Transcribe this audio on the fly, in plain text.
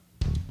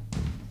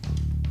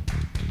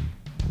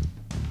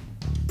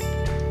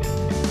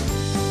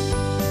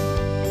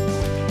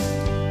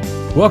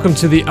Welcome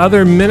to The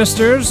Other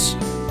Ministers,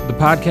 the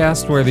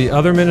podcast where the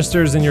other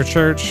ministers in your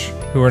church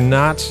who are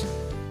not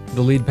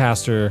the lead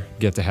pastor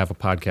get to have a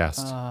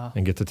podcast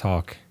and get to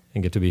talk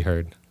and get to be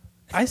heard.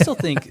 I still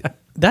think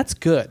that's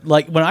good.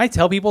 Like when I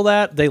tell people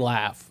that, they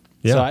laugh.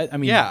 Yeah. So I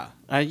mean,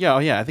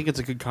 I think it's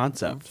a good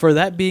concept. for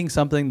that being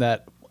something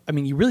that, I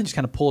mean, you really just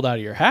kind of pulled out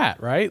of your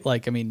hat, right?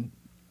 Like, I mean,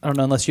 I don't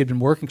know, unless you had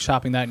been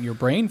shopping that in your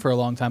brain for a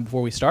long time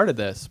before we started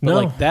this. But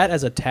like that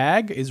as a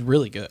tag is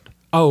really good.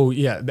 Oh,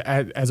 yeah.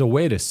 As a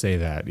way to say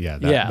that,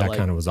 that like,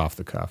 kind of was off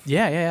the cuff.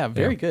 Yeah.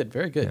 Very good.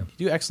 Very good. Yeah.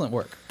 You do excellent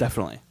work.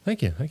 Definitely.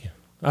 Thank you.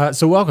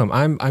 So welcome.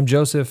 I'm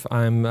Joseph.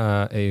 I'm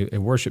a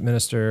worship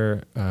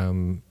minister.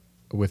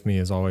 With me,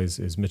 as always,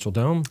 is Mitchell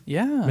Dome.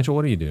 Yeah. Mitchell,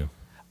 what do you do?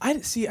 I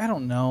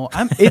don't know.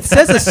 It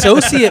says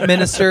associate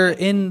minister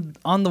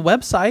on the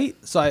website.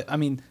 So I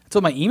mean, that's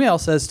what my email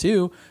says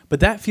too. But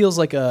that feels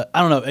like I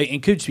don't know.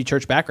 It could just be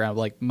church background.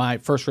 Like my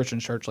First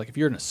Christian Church. Like if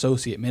you're an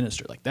associate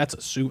minister, like that's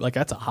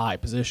a high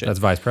position. That's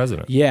vice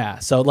president. Yeah.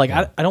 So like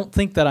I don't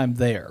think that I'm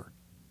there,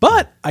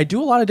 but I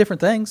do a lot of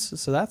different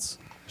things. So that's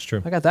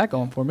true. I got that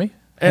going for me.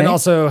 And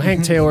also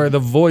Hank Taylor, the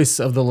voice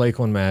of the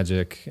Lakeland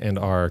Magic and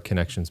our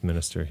connections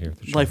minister here at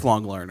the church.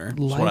 Lifelong learner is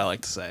what I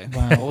like to say.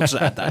 Wow. We'll just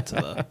add that to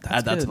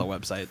the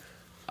website.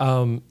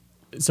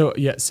 So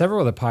yeah,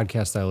 several of the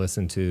podcasts I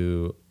listen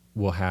to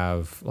will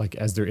have, like,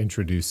 as they're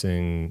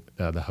introducing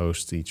the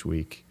hosts each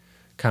week,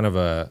 kind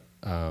of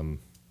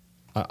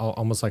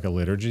almost like a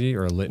liturgy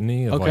or a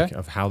litany of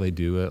of how they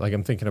do it. Like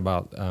I'm thinking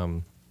about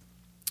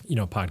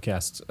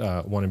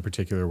podcasts, one in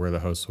particular where the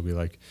hosts will be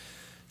like,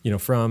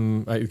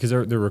 from because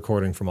they're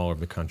recording from all over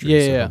the country. So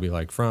it'll be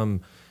like from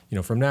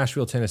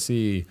Nashville,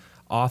 Tennessee,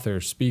 author,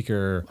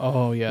 speaker,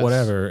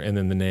 whatever, and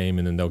then the name,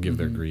 and then they'll give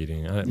their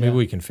greeting. Maybe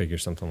we can figure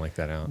something like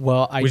that out.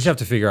 Well, we just have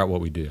to figure out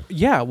what we do.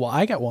 Yeah, well,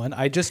 I got one.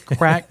 I just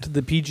cracked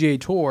the PGA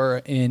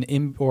Tour in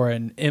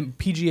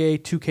PGA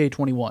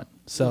 2K21.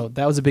 So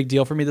that was a big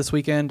deal for me this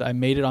weekend. I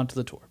made it onto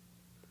the tour.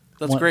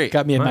 That's great.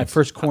 Got me my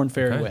first Corn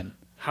Ferry win.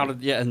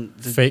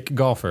 Fake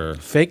golfer,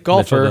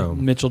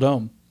 Mitchell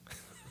Dome.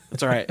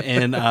 That's all right.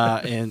 And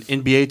in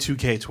NBA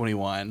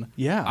 2K21,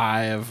 I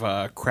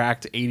have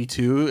cracked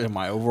 82 in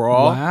my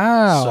overall.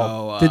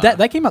 Wow. So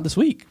that came out this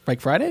week,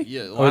 like Friday?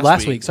 Yeah,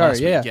 last week. Sorry,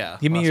 yeah.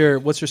 Give me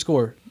what's your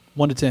score?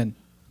 1 to 10.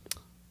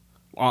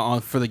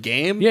 For the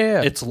game?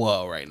 Yeah. It's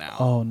low right now.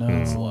 Oh no.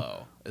 It's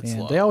low. It's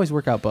low. They always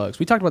work out bugs.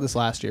 We talked about this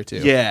last year too.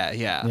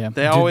 Yeah.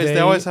 They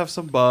always have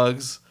some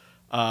bugs.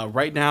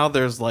 Right now,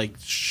 there's like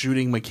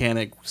shooting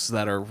mechanics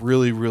that are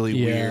really, really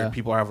weird.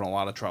 People are having a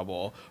lot of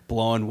trouble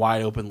blowing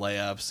wide open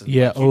layups. And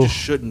you just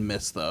shouldn't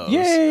miss those.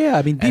 Yeah.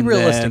 I mean, be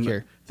realistic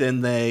here. Then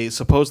they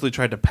supposedly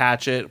tried to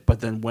patch it, but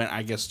then went,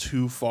 I guess,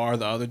 too far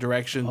the other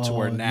direction to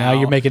where now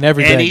you're making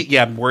everything.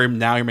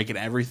 Now you're making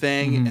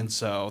everything, and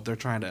so they're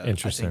trying to, I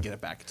think, get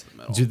it back into the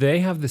middle. Do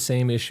they have the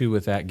same issue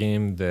with that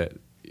game that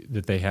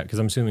they have? Because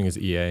I'm assuming it's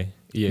EA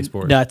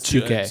Sports. No, it's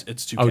 2K.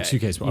 It's 2K. Oh,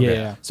 2K Sports. Okay.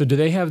 Yeah. So do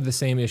they have the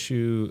same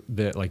issue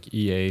that like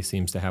EA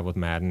seems to have with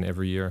Madden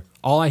every year?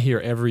 All I hear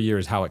every year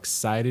is how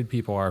excited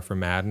people are for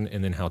Madden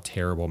and then how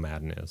terrible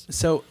Madden is.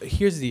 So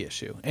here's the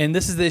issue. And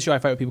this is the issue I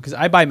fight with people because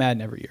I buy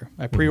Madden every year.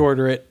 I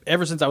pre-order it.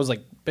 Ever since I was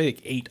like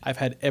 8, I've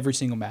had every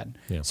single Madden.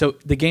 Yeah. So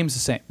the game's the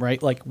same,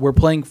 right? Like we're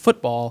playing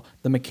football.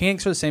 The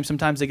mechanics are the same.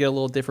 Sometimes they get a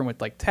little different with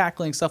like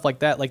tackling, stuff like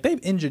that. Like they've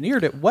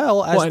engineered it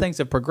well as things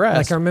have progressed.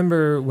 Like I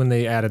remember when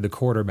they added the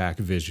quarterback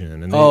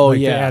vision and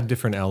they add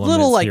different elements.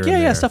 Little like,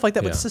 here stuff like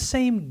that. But it's the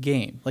same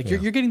game. Like you're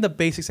getting the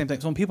basic same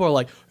thing. So when people are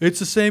like, it's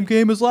the same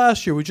game as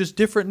last year with just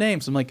different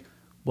names. I'm like,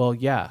 well,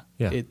 they're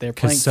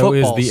playing so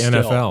football is the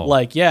still. NFL.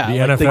 Like, the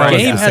NFL NFL the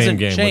game is the hasn't same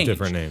game changed. with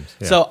different names.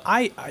 Yeah. So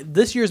I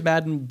this year's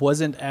Madden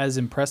wasn't as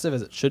impressive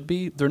as it should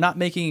be.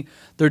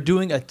 They're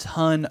doing a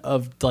ton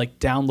of like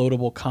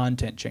downloadable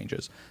content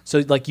changes.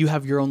 So like you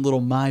have your own little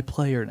My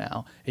Player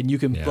now, and you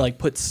can like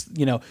put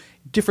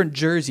different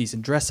jerseys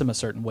and dress them a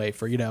certain way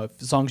for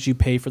as long as you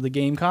pay for the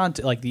game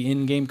content, like the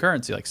in-game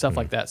currency, like stuff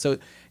like that. So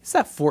it's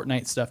that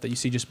Fortnite stuff that you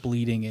see just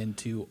bleeding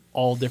into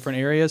all different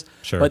areas.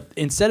 Sure. But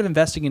instead of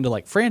investing into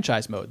like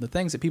franchise mode, the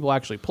things that people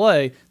actually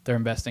play, they're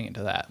investing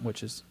into that, which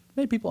has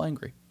made people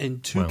angry. In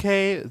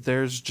 2K,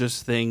 there's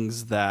just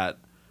things that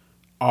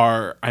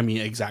are,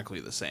 exactly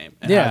the same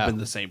and have been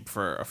the same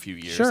for a few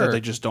years. That they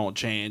just don't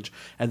change.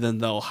 And then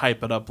they'll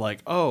hype it up like,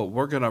 oh,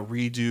 we're going to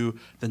redo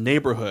the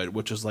neighborhood,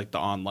 which is like the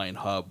online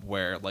hub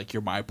where like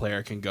your My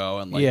Player can go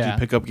and like do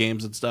pick up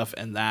games and stuff.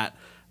 And that,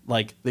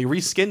 like, they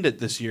reskinned it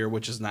this year,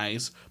 which is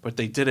nice, but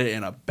they did it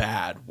in a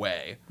bad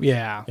way.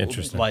 Yeah.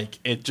 Interesting. Like,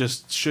 it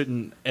just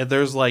shouldn't.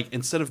 There's like,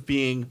 instead of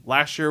being,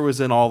 last year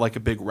was in all like a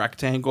big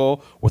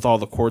rectangle with all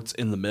the courts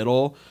in the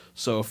middle.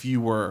 So if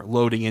you were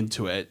loading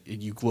into it,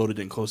 you loaded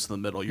in close to the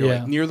middle. You're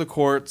like near the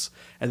courts,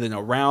 and then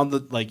around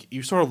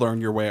you sort of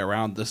learn your way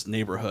around this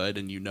neighborhood,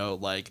 and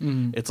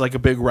it's like a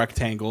big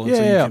rectangle, and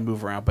so you can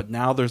move around. But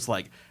now there's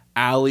like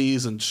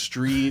alleys and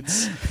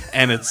streets,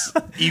 and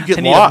you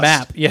get lost. A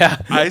map. Yeah,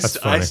 I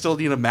still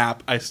need a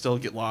map. I still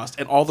get lost,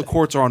 and all the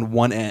courts are on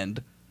one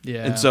end.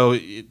 Yeah. And so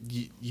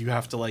you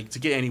have to like to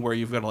get anywhere,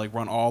 you've got to like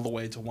run all the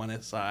way to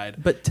one side,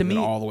 But to and then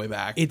me, all the way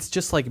back. It's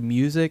just like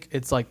music.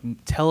 It's like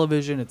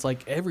television. It's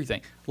like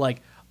everything.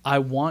 Like I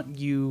want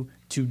you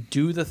to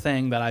do the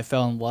thing that I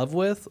fell in love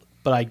with,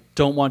 but I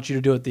don't want you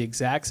to do it the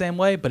exact same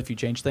way. But if you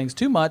change things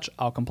too much,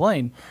 I'll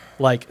complain.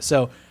 Like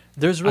so,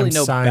 there's really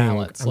no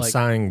balance. I'm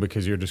sighing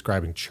because you're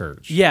describing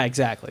church. Yeah,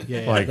 exactly.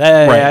 Yeah, Like,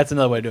 that's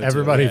another way to do it.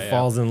 Everybody too.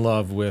 falls in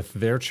love with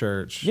their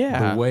church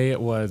Yeah. the way it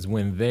was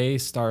when they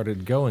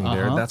started going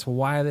there. Uh-huh. That's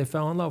why they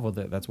fell in love with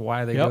it. That's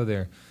why they go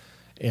there.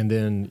 And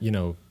then,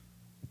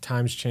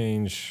 times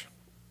change,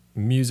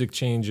 music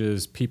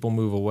changes, people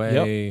move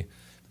away,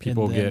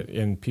 people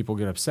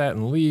get upset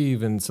and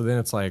leave, and so then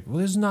it's like, well,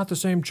 this is not the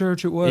same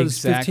church it was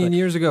 15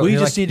 years ago. We And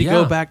just you're need to like,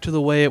 go yeah. back to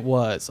the way it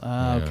was.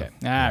 Okay.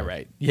 All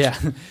right. Yeah.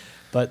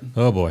 But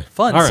Oh boy.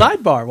 fun All right.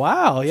 sidebar.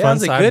 Wow. Yeah, Fun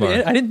that was a good.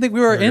 sidebar. I didn't think we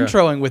were There you go.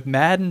 introing with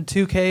Madden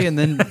 2K and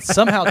then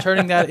somehow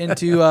turning that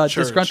into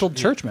disgruntled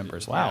church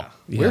members. Wow.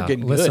 We're Yeah,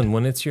 getting listen, good.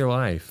 when it's your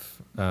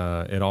life,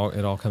 it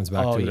all comes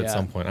back Oh, to it yeah. at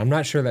some point. I'm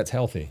not sure that's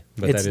healthy,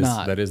 but It's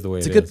not. that is the way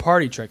it's it a good is.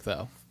 party trick,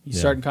 though. You Yeah.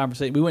 start in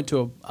conversation. We went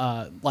to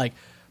a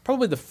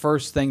probably the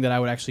first thing that I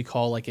would actually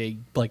call like a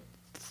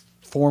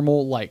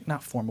formal, like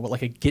not formal, but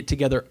like a get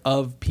together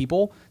of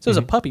people. So it was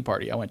a puppy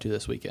party I went to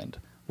this weekend.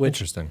 Which,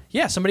 Interesting.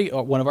 Yeah,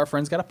 one of our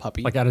friends got a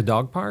puppy. Like at a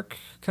dog park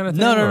kind of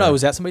thing? No. or- It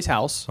was at somebody's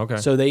house. Okay.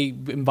 So they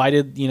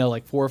invited,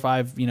 like 4 or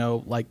 5,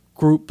 like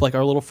group, like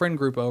our little friend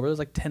group over. There's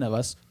like 10 of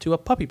us to a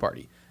puppy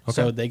party. Okay.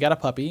 So they got a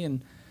puppy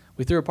and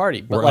we threw a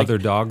party. But Were like, other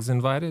dogs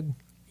invited?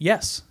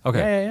 yes.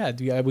 Okay.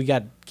 Yeah. We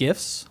got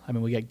gifts.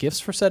 We got gifts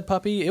for said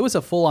puppy. It was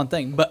a full on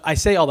thing. But I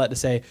say all that to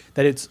say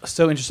that it's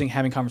so interesting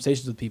having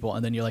conversations with people,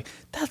 and then you're like,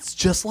 that's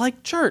just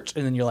like church.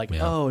 And then you're like,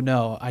 Yeah. oh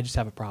no, I just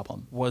have a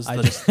problem. Was I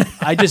the- just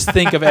I just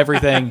think of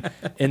everything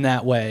in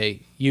that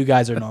way. You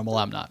guys are normal,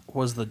 I'm not.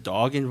 Was the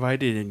dog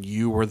invited and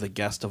you were the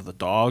guest of the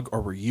dog,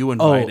 or were you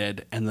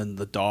invited and then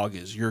the dog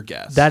is your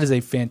guest? That is a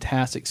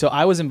fantastic. So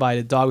I was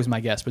invited. Dog was my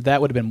guest, but that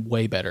would have been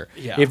way better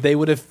Yeah. if they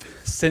would have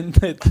sent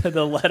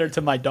the letter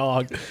to my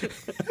dog.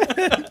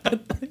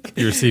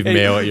 You received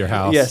mail at your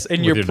house. Yes, and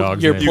with your your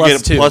dog's your name. You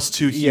plus get a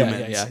two. +2 Yeah,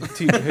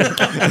 humans.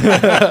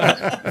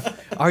 yeah.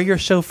 Are your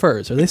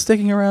chauffeurs? Are they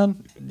sticking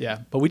around? Yeah,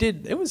 but we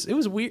did. It was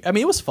weird.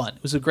 It was fun.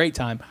 It was a great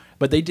time.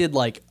 But they did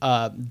like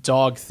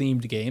dog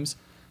themed games.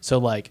 So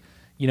like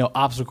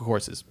obstacle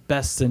courses,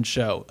 best in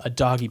show, a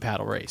doggy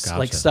paddle race,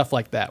 like Gotcha. stuff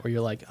like that. Where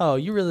you're like, oh,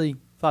 you really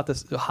thought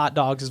this hot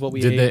dogs is what we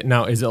Did ate? they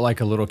now? Is it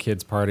like a little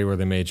kids party where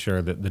they made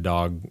sure that the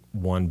dog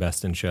won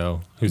best in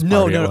show? Whose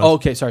No. party it was?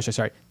 Okay,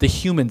 sorry. The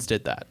humans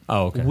did that.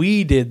 Oh, okay.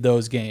 We did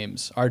those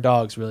games. Our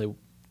dogs really,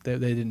 they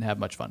didn't have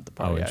much fun at the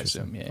party. I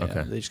interesting. assume. Yeah,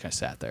 Okay. they just kind of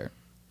sat there.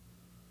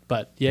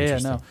 But no.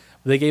 Interesting.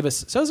 They gave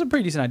us. So it was a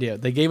pretty decent idea.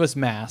 They gave us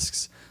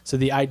masks. So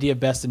the idea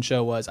of best in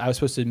show was I was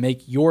supposed to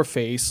make your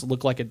face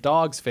look like a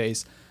dog's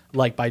face,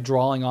 like by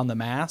drawing on the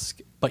mask,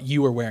 but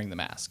you were wearing the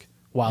mask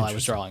while I was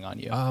Interesting. drawing on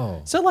you.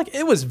 Oh. So like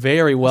it was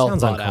very well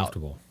Sounds thought out.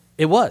 uncomfortable.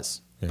 It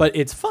was, Yeah. but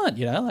it's fun.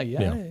 Like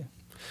Yeah.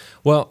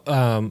 Well,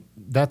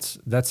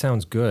 that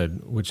sounds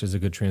good, which is a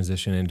good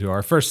transition into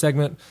our first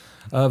segment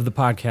of the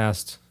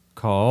podcast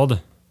called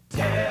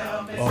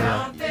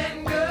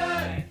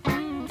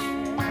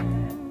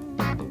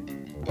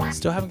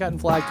Still haven't gotten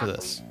flagged for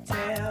this.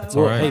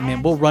 all right. Hey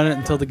man, we'll run it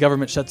until the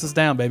government shuts us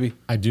down, baby.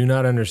 I do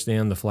not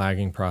understand the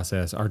flagging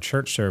process. Our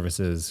church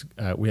services,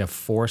 we have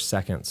 4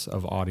 seconds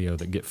of audio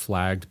that get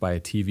flagged by a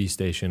TV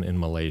station in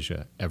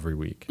Malaysia every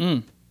week.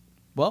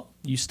 Well,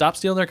 you stop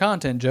stealing their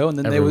content, Joe, and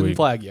then they Every wouldn't week.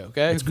 flag you.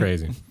 Okay, It's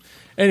crazy.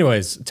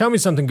 Anyways, tell me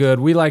something good.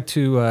 We like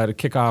to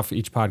kick off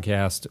each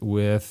podcast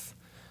with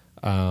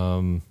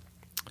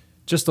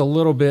just a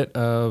little bit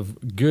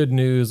of good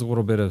news, a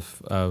little bit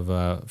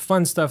of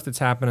fun stuff that's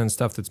happening,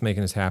 stuff that's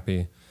making us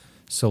happy.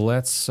 So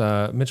let's,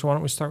 Mitchell, why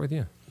don't we start with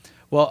you?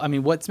 Well,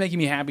 what's making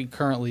me happy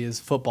currently is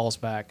football's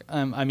back.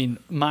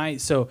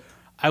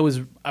 I was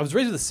raised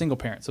with a single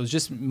parent, so it was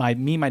just my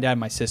dad, and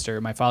my sister.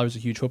 My father was a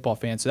huge football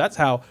fan, so that's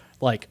how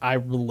I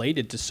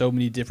related to so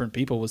many different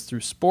people was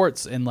through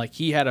sports. And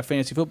he had a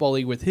fantasy football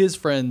league with his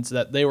friends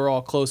that they were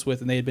all close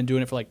with, and they had been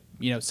doing it for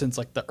since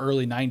the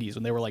early '90s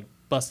when they were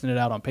busting it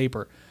out on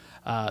paper.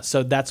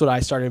 So that's what I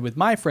started with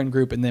my friend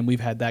group, and then we've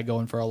had that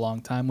going for a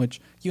long time,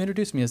 which you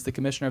introduced me as the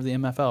commissioner of the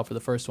MFL for the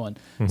first one.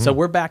 So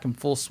we're back in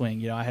full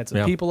swing. I had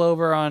some people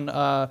over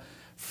on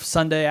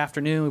Sunday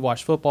afternoon. We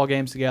watched football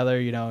games together,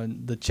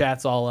 and the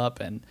chat's all up,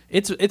 and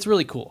it's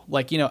really cool.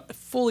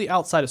 Fully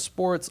outside of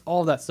sports,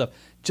 all of that stuff.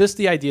 Just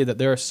the idea that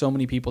there are so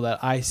many people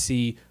that I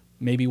see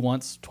maybe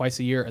once, twice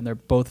a year, and they're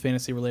both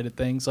fantasy related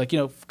things.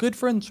 Good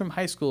friends from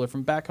high school or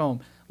from back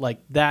home.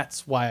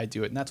 That's why I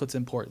do it, and that's what's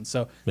important.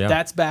 So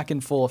that's back in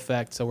full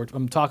effect. So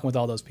I'm talking with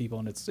all those people,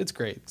 and it's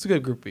great. It's a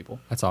good group of people.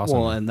 That's awesome.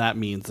 Well, and that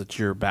means that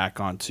you're back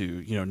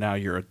onto, now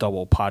you're a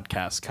double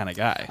podcast kind of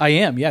guy. I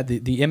am, yeah. The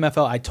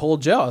MFL, I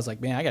told Joe, I was like,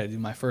 man, I got to do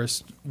my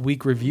first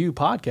week review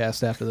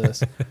podcast after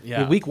this.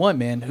 Yeah. Week 1,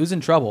 man, who's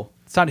in trouble?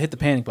 It's time to hit the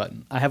panic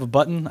button. I have a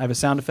button. I have a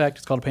sound effect.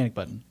 It's called a panic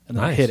button. And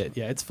then I Nice. hit it.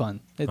 Yeah, it's fun.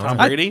 Tom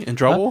Brady in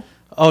trouble?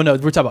 Oh no,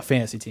 we're talking about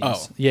fantasy teams.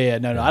 Oh. Yeah,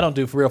 no, I don't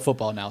do real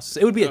football analysis.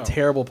 It would be a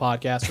terrible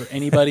podcast for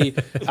anybody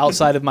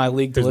outside of my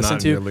league to Who's listen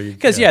not in your to. league,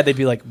 Because yeah. they'd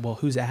be like, "Well,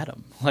 who's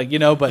Adam?" Like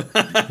but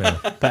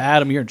but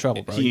Adam, you're in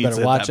trouble, bro. He You better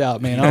said watch that.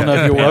 out, man. I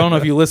don't know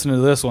if you listen to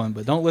this one,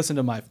 but don't listen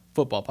to my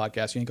football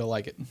podcast. You ain't gonna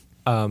like it.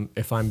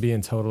 If I'm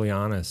being totally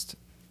honest,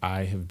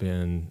 I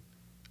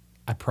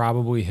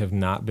probably have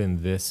not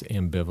been this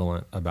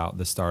ambivalent about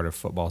the start of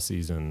football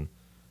season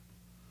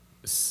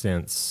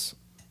since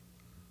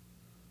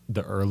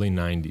the early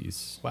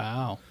 90s.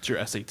 Wow. It's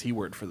your SAT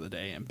word for the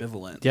day,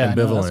 ambivalent. Yeah,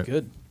 no, Ambivalent. that's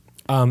good.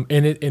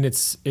 And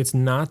it's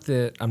not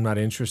that I'm not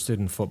interested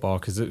in football,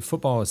 because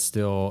football is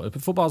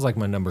like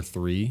my number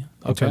 3 in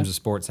Okay. terms of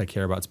sports I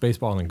care about. It's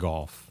baseball and then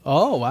golf.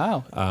 Oh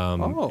wow.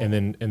 And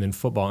then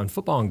football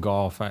and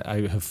golf.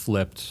 I have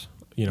flipped,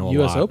 a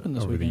US lot Open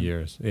this over the weekend.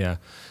 years. Yeah.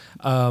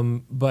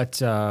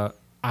 But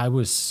I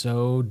was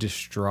so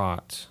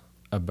distraught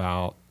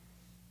about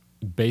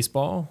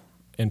baseball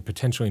and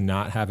potentially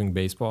not having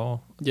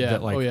baseball. Yeah.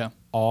 That, Oh, yeah.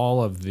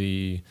 all of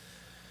the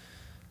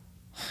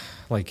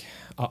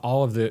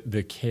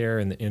care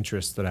and the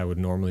interest that I would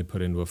normally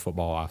put into a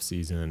football off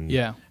season.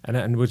 Yeah.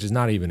 And which is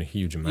not even a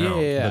huge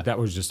amount. Yeah. But that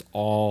was just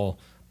all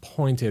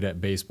pointed at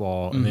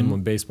baseball. And then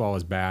when baseball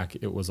was back,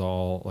 it was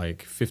all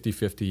like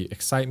 50-50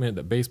 excitement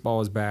that baseball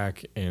was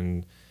back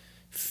and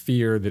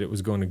fear that it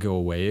was going to go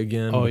away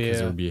again Oh, because yeah.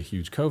 there would be a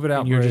huge COVID outbreak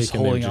And you're just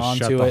and they would holding on just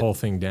shut to the it. whole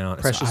thing down.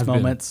 So Precious I've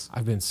moments.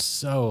 I've been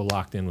so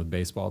locked in with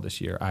baseball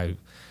this year. I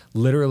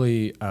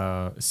literally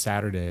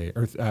Thursday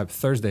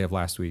of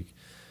last week,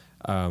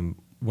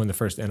 when the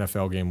first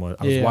NFL game was,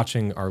 I was Yeah.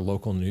 watching our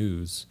local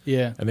news.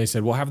 Yeah. And they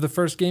said, we'll have the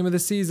first game of the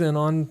season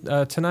on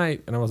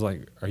tonight. And I was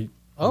like, are you,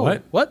 Oh,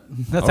 what?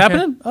 That's Okay.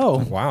 happening? Oh.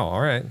 Wow.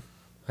 All right.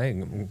 Hey,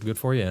 good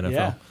for you,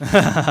 NFL.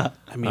 Yeah.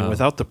 I mean,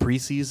 without the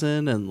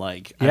preseason and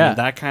Yeah.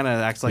 that kind of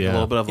acts like Yeah. a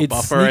little bit of a It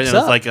buffer, and sneaks it's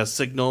up. like a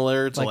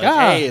signaler to Like,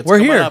 hey, it's we're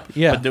coming here. up.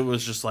 Yeah. But it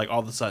was just like all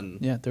of a sudden,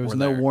 Yeah, there was we're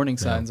no there. warning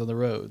signs on the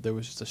road. There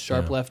was just a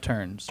sharp Yeah. left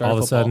turn. Start All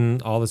of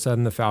football. a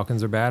sudden, the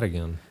Falcons are bad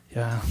again.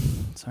 Yeah.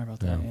 Sorry about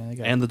that. Yeah, they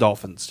got And the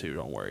Dolphins too.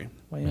 Don't worry,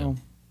 well,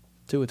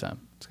 2 at a time.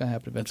 It's gonna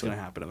happen it's eventually. going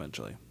to happen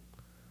eventually.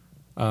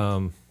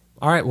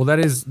 All right. Well, that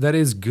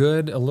is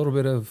good. A little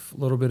bit of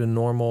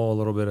normal, a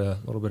little bit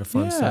of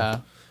fun Yeah.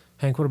 stuff.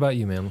 Hank, what about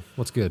you, man?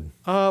 What's good?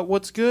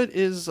 What's good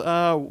is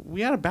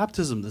we had a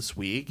baptism this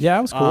week. Yeah,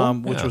 it was cool.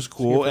 Which Yeah. was Good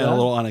cool for and a that.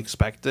 little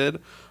unexpected.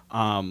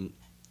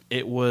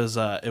 It was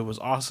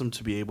awesome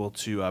to be able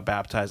to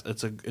baptize.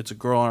 It's a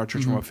girl in our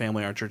church from a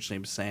family in our church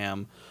named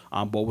Sam.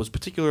 What was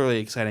particularly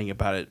exciting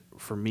about it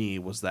for me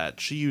was that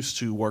she used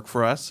to work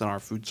for us in our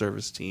food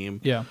service team.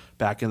 Yeah.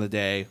 Back in the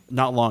day,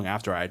 not long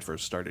after I had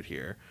first started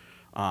here.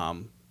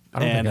 I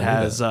don't think I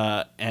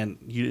knew and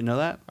you didn't know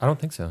that? I don't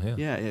think so. Yeah.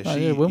 Yeah. Oh,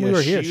 yeah, when we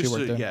were here, she used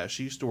worked to, there. Yeah,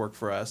 she used to work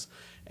for us,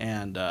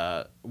 and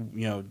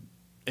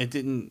it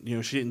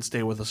didn't. She didn't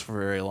stay with us for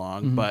very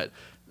long, but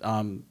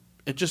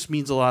it just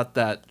means a lot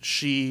that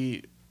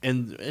she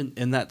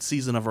in that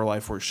season of her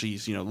life where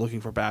she's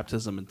looking for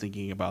baptism and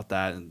thinking about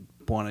that and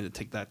wanting to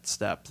take that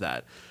step,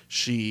 that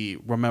she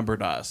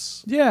remembered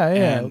us. Yeah,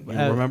 yeah. and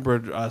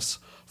remembered us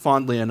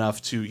fondly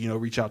enough to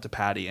reach out to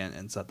Patty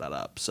and set that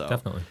up. So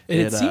Definitely.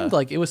 It seemed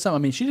like it was something. I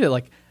mean, she did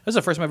it was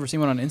the first time I've ever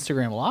seen one on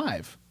Instagram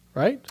Live,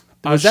 right?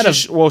 was that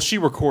she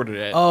recorded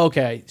it. Oh,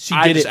 okay. She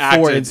I did it just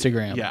for acted-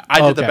 Instagram. Yeah,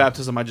 I did the Okay.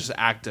 baptism. I just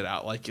acted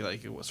out like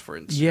it was for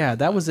Instagram. Yeah,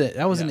 that was it.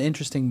 That was an Yeah.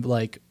 interesting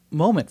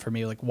moment for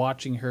me,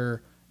 watching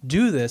her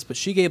do this. But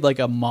she gave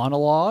a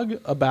monologue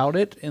about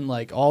it and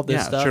all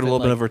this stuff. shared a and, little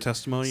bit of her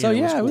testimony. So and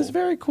yeah, it was cool.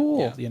 very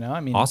cool. Yeah. I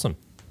mean, Awesome.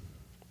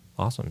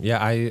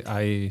 Yeah.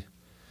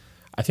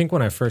 I think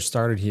when I first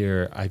started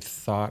here, I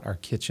thought our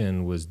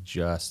kitchen was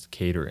just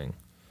catering,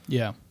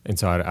 Yeah, and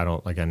so I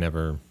don't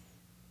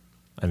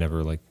I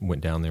never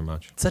went down there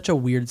much. such a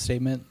weird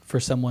statement for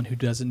someone who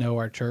doesn't know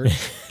our church.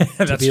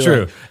 That's be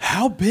true. like,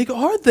 how big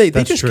are they? They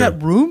That's just true.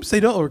 got rooms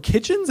or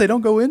kitchens they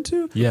don't go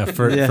into. Yeah,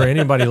 for Yeah.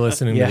 anybody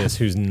listening Yeah. to this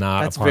who's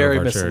not That's a part very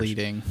of our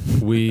misleading.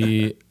 church,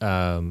 we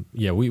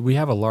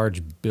have a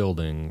large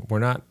building. We're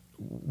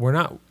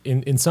not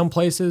in some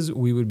places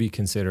we would be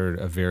considered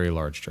a very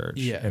large church,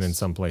 Yes. and in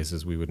some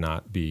places we would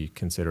not be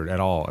considered at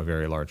all a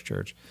very large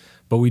church.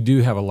 But we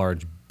do have a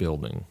large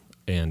building,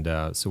 and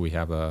so we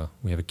have a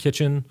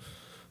kitchen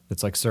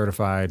that's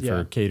certified Yeah.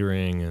 for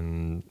catering,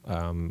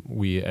 and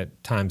we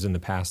at times in the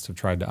past have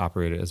tried to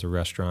operate it as a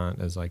restaurant,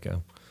 as a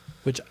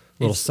Which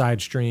little is- side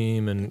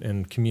stream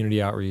and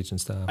community outreach and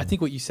stuff. I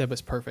think what you said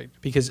was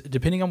perfect because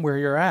depending on where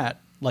you're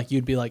at,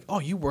 you'd be like, oh,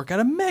 you work at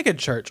a mega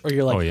church, or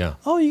you're like, Oh, yeah.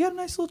 oh, you got a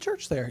nice little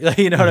church there.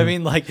 You know what I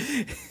mean? Yeah,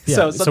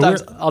 So so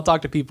sometimes we're- I'll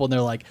talk to people and they're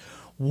like,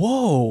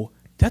 whoa,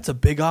 that's a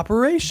big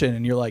operation,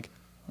 and you're like,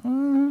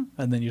 and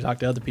then you talk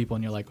to other people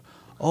and you're like,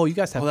 oh, you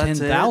guys have Oh, that's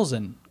it?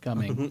 10,000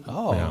 coming.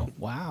 Oh, Yeah.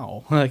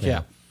 wow.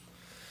 Yeah.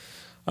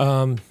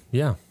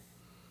 Yeah.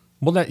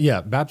 Well,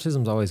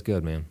 baptism's always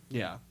good, man.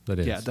 Yeah, That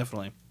is. Yeah,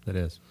 definitely. That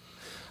is.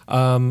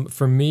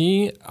 For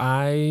me,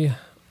 I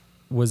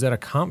was at a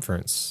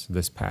conference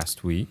this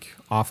past week,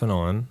 off and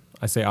on.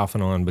 I say off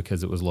and on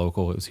because it was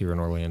local. It was here in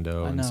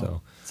Orlando. I And know.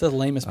 so, It's the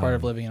lamest part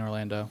of living in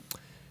Orlando.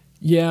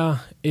 Yeah,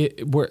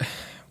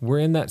 we're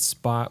in that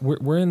spot.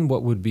 We're in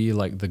what would be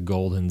like the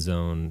golden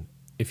zone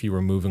if you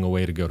were moving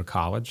away to go to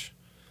college.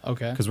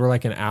 Okay. Because we're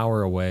like an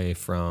hour away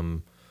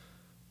from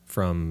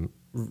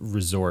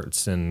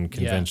resorts and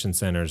convention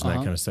centers and that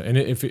kind of stuff. And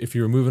if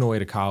you were moving away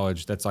to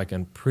college, that's like a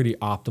pretty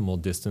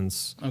optimal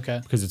distance. Okay.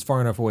 Because it's far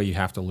enough away you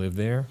have to live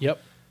there. Yep.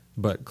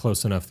 But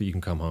close enough that you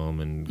can come home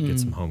and get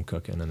some home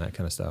cooking and that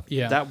kind of stuff.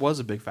 Yeah. That was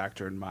a big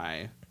factor in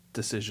my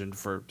decision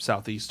for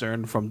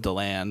Southeastern from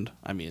DeLand.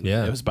 I mean,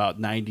 Yeah. it was about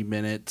 90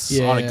 minutes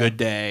Yeah, on a yeah. good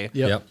day.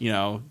 Yep. You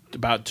know,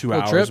 about 2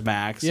 Quick hours trip?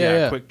 max. Yeah,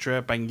 yeah. Quick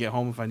trip. I can get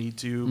home if I need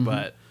to,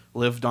 but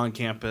lived on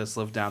campus,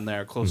 lived down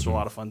there, close to a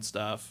lot of fun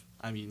stuff.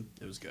 I mean,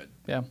 it was good.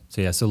 Yeah.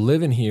 So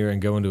living here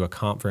and going to a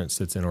conference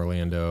that's in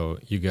Orlando,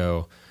 you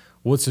go,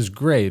 well, this is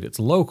great. It's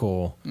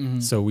local,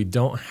 so we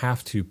don't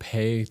have to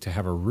pay to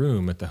have a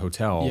room at the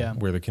hotel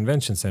where the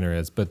convention center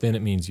is. But then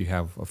it means you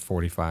have a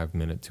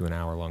 45-minute to an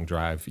hour-long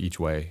drive each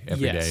way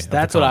every day. Yes, of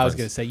that's the what I was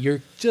conference. going to say.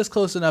 You're just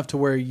close enough to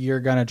where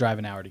you're going to drive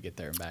an hour to get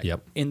there and back.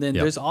 Yep. And then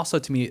Yep. there's also,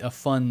 to me, a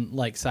fun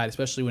like side,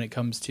 especially when it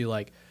comes to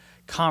like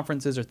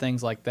conferences or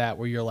things like that,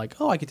 where you're like,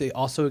 oh, I get to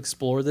also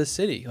explore this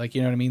city. Like,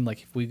 you know what I mean?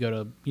 Like if we go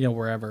to, you know,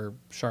 wherever,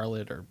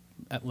 Charlotte or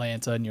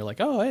Atlanta, and you're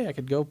like, oh, hey, I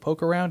could go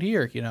poke around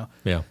here, you know.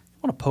 Yeah.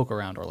 I want to poke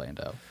around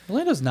Orlando.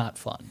 Orlando's not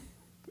fun.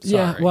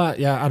 Yeah, Sorry. well,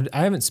 yeah, I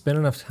haven't spent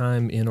enough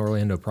time in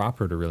Orlando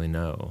proper to really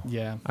know.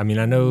 Yeah. I mean,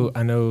 I know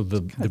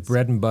the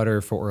bread and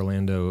butter for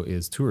Orlando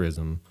is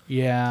tourism,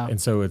 Yeah.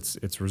 and so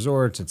it's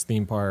resorts, it's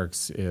theme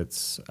parks,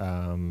 it's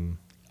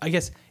I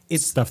guess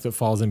it's stuff that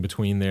falls in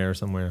between there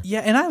somewhere. yeah,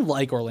 and I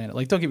like Orlando.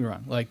 Like, don't get me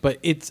wrong. Like, but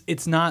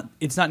it's not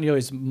nearly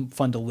as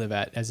fun to live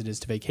at as it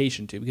is to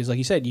vacation to, because like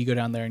you said, you go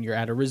down there and you're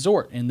at a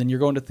resort, and then you're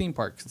going to theme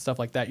parks and stuff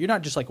like that. You're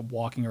not just like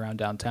walking around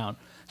downtown.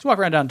 You walk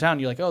around downtown,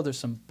 you're like, oh, there's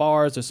some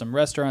bars, there's some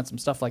restaurants, some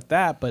stuff like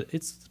that, but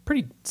it's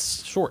pretty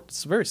short.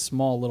 It's a very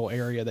small little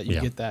area that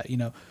you get that, you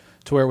know,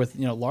 to where with,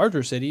 you know,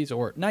 larger cities,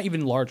 or not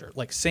even larger,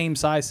 like same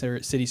size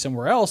city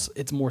somewhere else,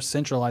 it's more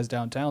centralized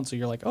downtown. So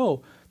you're like,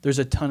 oh, there's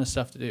a ton of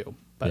stuff to do.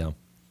 But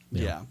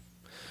Yeah.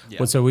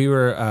 Well, so we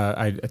were.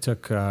 I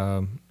took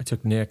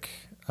Nick,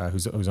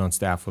 who's on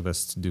staff with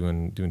us,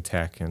 doing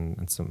tech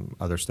and some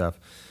other stuff.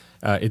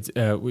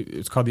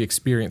 It's called the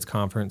Experience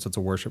Conference. It's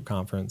a worship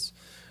conference,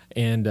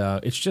 and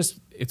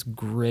it's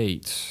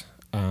great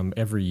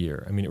every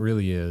year. I mean, it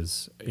really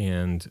is.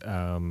 And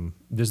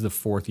this is the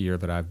 4th year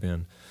that I've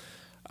been.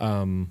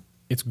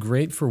 It's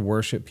great for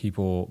worship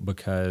people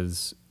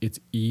because it's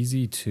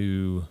easy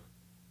to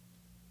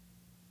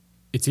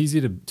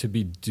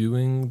be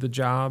doing the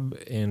job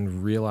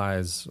and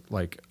realize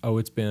like, oh,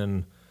 it's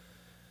been,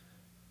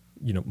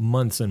 you know,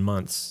 months and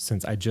months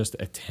since I just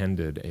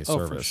attended a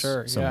service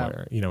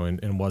somewhere, you know,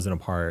 and wasn't a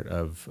part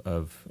of.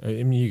 I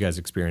mean, you guys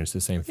experience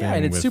the same thing. Yeah,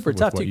 and it's super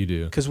tough what you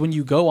do, because when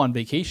you go on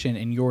vacation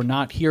and you're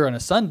not here on a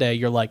Sunday,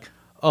 you're like,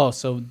 oh,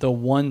 so the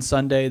one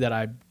Sunday that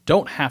I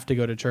don't have to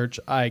go to church,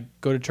 I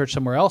go to church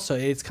somewhere else. So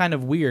it's kind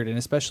of weird, and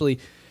especially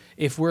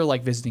if we're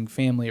like visiting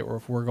family, or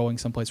if we're going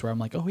someplace where I'm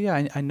like, oh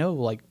yeah, I know,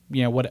 like,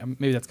 you know what,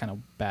 maybe that's kind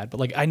of bad, but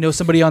like I know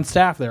somebody on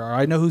staff there, or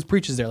I know who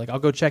preaches there, like I'll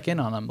go check in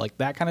on them, like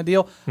that kind of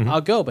deal.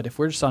 I'll go. But if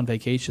we're just on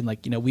vacation,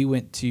 like, you know, we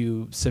went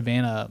to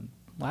Savannah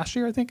last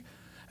year, I think,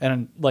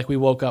 and like we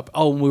woke up,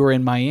 and we were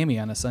in Miami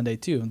on a Sunday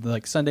too. And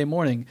like Sunday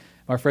morning,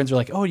 our friends were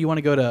like, oh, do you want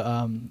to go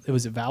to it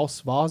was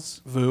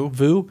Voz?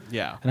 Vu?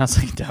 Yeah. And I was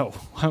like, no,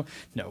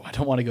 I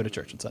don't want to go to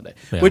church on Sunday,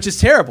 Yeah. which is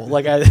terrible.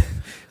 Like it's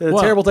a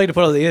terrible thing to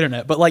put on the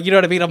internet, but like, you know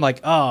what I mean? I'm like,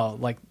 oh,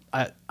 like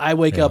I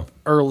wake up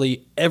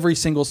early every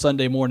single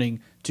Sunday morning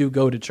to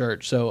go to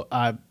church. So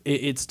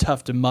it's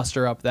tough to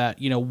muster up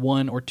that, you know,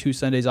 1 or 2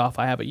 Sundays off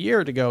I have a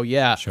year to go,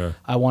 Sure.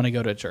 I want to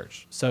go to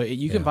church. So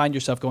you can find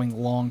yourself going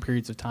long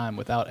periods of time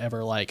without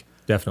ever like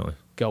definitely.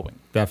 going.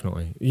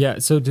 Definitely. Yeah.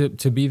 So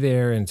to be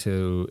there and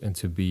to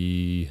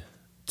be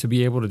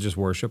able to just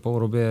worship a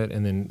little bit,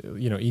 and then,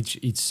 you know, each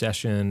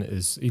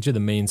of the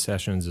main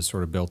sessions is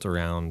sort of built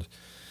around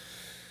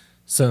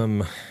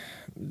some.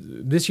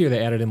 This year they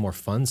added in more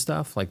fun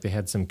stuff. Like they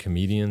had some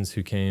comedians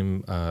who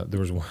came. There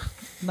was one.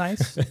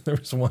 Nice. There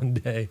was one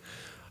day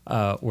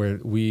where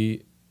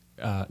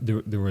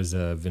there was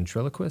a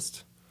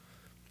ventriloquist,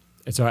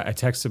 and so I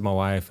texted my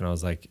wife and I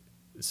was like,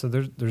 so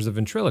there's a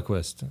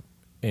ventriloquist.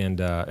 And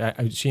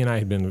she and I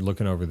had been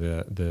looking over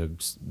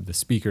the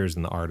speakers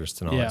and the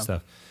artists and all that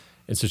stuff.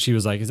 And so she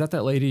was like, is that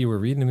lady you were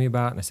reading to me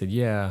about? And I said,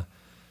 yeah.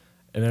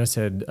 And then I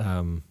said,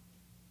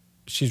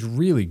 she's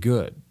really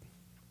good.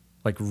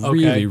 Like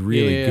really,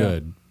 really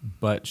good.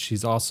 But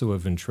she's also a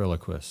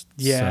ventriloquist.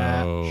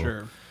 Yeah, so,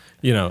 Sure.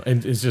 You know,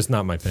 and it's just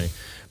not my thing.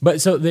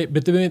 But so they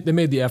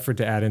made the effort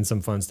to add in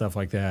some fun stuff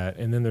like that.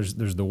 And then there's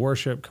the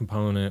worship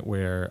component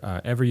where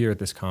every year at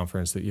this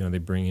conference that, you know, they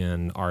bring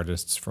in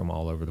artists from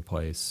all over the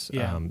place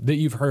that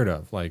you've heard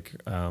of, like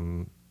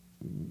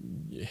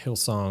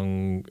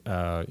Hillsong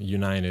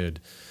United,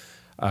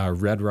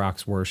 Red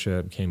Rocks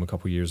Worship came a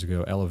couple years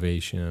ago,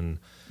 Elevation.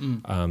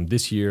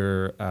 This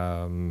year,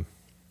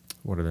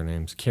 what are their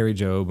names? Carrie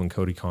Job and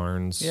Cody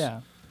Carnes. Yeah.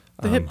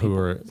 The hip who people.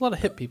 are There's a lot of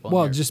hip people. in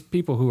well, there. just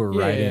people who are Yeah,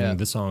 writing yeah.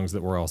 the songs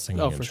that we're all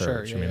singing Oh, in for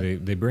church. sure, I mean, yeah.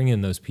 they bring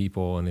in those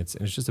people, and it's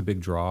just a big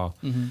draw.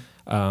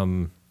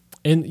 Mm-hmm.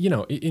 And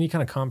any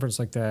kind of conference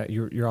like that,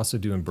 you're also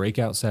doing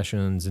breakout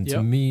sessions, and to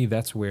Yep. me,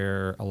 that's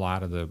where a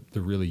lot of the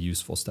really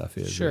useful stuff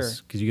is. Sure.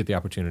 Because you get the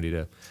opportunity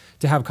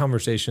to have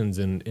conversations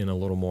in a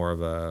little more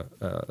of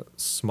a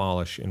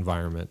smallish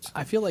environment.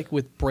 I feel like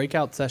with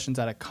breakout sessions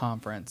at a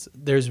conference,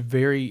 there's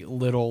very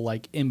little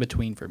like in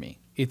between for me.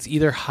 It's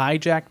either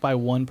hijacked by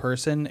one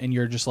person and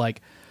you're just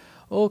like,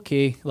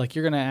 okay, like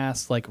you're gonna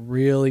ask like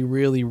really,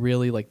 really,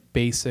 really like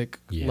basic,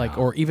 Yeah. like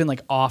or even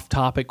like off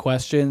topic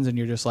questions, and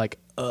you're just like,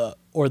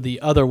 or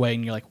the other way,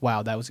 and you're like,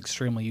 wow, that was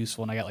extremely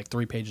useful, and I got like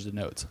 3 pages of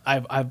notes.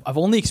 I've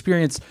only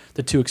experienced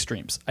the two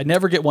extremes. I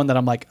never get one that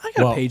I'm like, I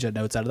got Well, a page of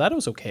notes out of that. It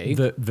was okay.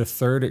 The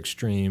third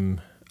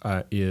extreme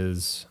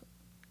is,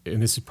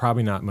 and this is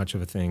probably not much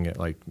of a thing at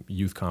like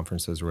youth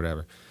conferences or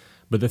whatever,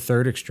 but the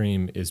third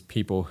extreme is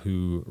people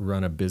who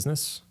run a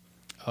business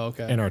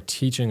Okay, and are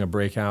teaching a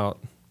breakout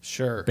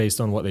sure.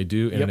 based on what they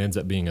do, and Yep. it ends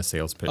up being a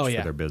sales pitch Oh, for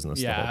yeah. their business.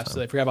 Yeah, the whole time.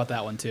 absolutely. I forgot about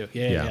that one too.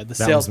 Yeah, Yeah, The that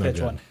sales one's no pitch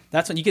good. one.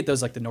 That's when you get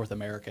those like the North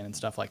American and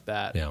stuff like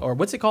that. Yeah. Or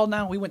what's it called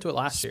now? We went to it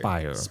last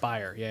Spire. year.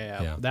 Spire.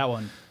 Yeah. Yeah. That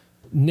one.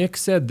 Nick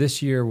said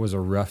this year was a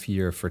rough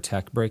year for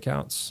tech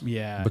breakouts.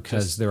 Yeah,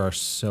 because just- there are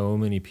so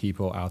many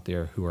people out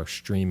there who are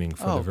streaming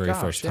for Oh, the very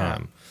gosh, first yeah.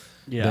 time.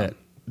 Yeah.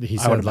 That he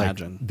I said would like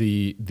imagine.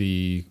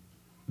 the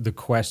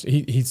question.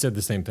 He said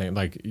the same thing.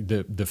 Like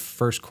the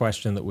first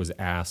question that was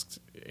asked,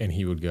 and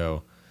he would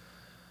go,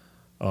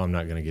 "Oh, I'm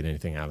not going to get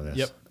anything out of this."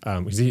 Yep.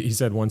 'Cause he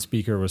said one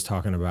speaker was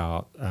talking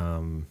about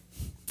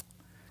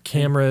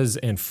cameras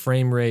and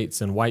frame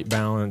rates and white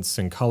balance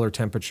and color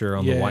temperature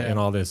on the white Yeah. and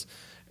all this.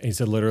 And he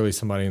said literally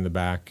somebody in the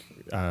back,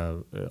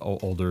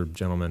 older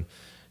gentleman,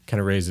 kind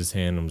of raised his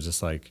hand and was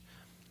just like,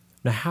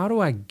 "Now, how do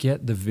I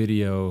get the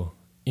video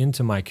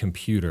into my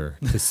computer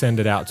to send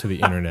it out to the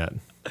internet?"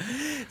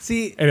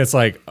 See, And it's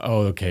like,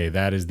 oh, okay,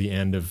 that is the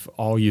end of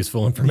all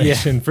useful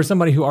information for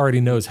somebody who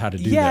already knows how to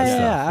do Yeah, that yeah, stuff.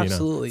 yeah, you know?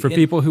 absolutely. For And-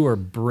 people who are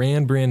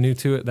brand new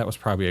to it, that was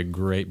probably a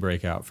great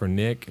breakout. For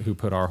Nick, who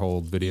put our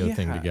whole video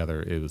thing Yeah.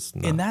 together, it was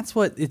not. and that's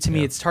what to me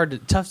Yeah. it's tough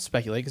to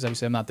speculate because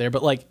obviously I'm not there,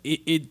 but like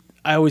it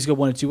I always go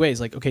one of two ways.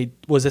 Like, okay,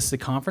 was this the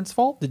conference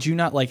fault? Did you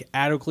not like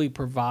adequately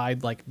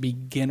provide like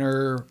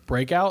beginner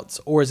breakouts,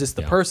 or is this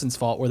the Yeah. person's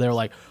fault where they're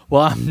like,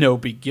 well, I'm no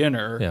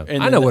beginner. Yeah.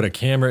 And I then know the- what a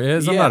camera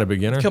is. I'm Yeah, not a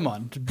beginner. Come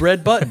on,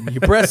 red button. You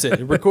press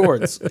it, it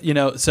records.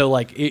 So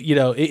like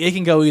it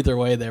can go either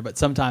way there. But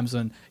sometimes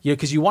when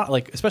because you want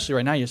like especially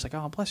right now, you're just like,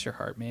 oh, bless your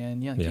heart,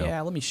 man.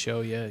 Yeah, let me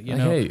show you. You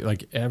know, Hey,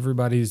 like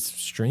everybody's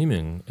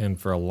streaming, and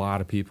for a lot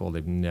of people,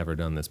 they've never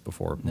done this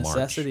before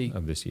Necessity. March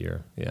of this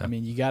year. Yeah. I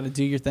mean, you got to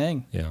do your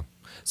thing. Yeah.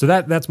 So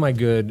that's my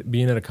good.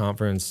 Being at a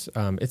conference,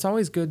 it's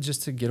always good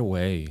just to get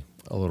away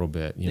a little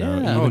bit. You know,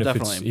 Yeah. Oh, even if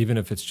definitely. even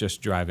if it's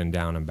just driving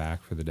down and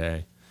back for the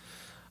day.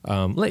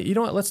 You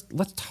know what? Let's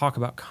talk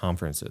about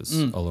conferences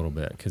a little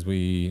bit, because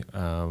we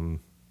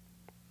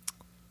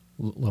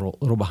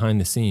little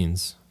behind the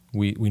scenes.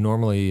 We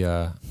normally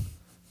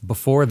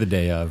before the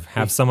day of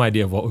have some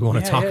idea of what we want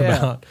to Yeah, talk yeah.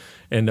 about,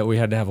 and we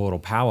had to have a little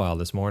powwow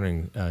this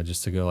morning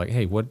just to go like,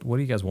 hey, what do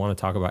you guys want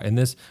to talk about? And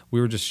this we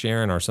were just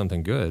sharing our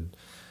something good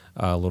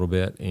a little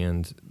bit,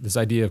 and this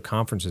idea of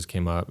conferences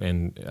came up,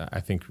 and I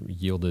think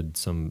yielded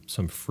some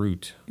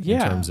fruit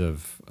Yeah. in terms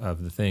of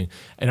the thing.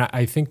 And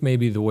I think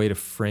maybe the way to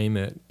frame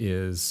it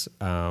is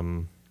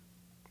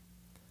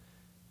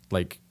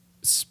like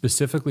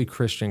specifically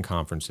Christian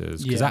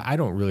conferences, because Yeah. I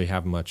don't really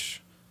have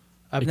much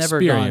I've never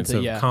gone experience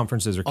to of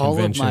conferences or all of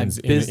my conventions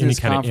in any business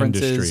kind of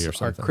conferences industry or are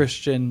something.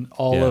 Christian.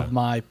 All Yeah. of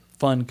my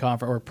fun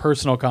conference or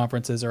personal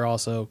conferences are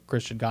also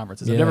Christian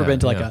conferences. I've never Yeah, been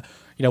to like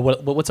yeah.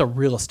 what's a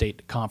real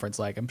estate conference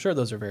like? I'm sure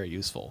those are very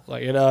useful.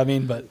 Like what I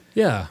mean, but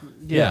Yeah,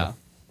 Yeah.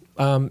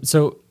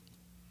 So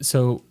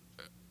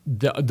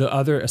the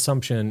other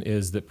assumption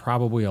is that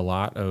probably a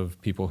lot of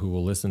people who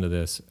will listen to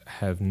this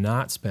have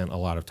not spent a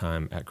lot of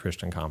time at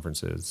Christian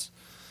conferences.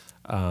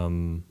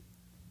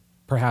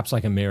 Perhaps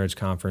like a marriage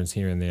conference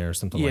here and there,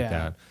 something like Yeah.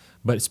 that.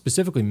 But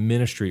specifically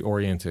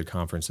ministry-oriented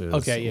conferences,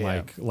 Okay,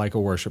 yeah, like a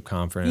worship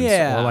conference,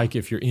 Yeah. or like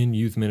if you're in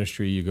youth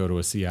ministry, you go to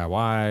a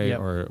CIY, Yep.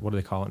 or what do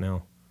they call it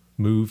now?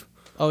 Move.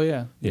 oh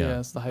yeah,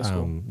 it's the high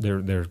school.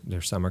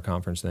 Their summer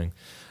conference thing.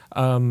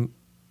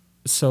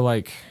 So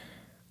like,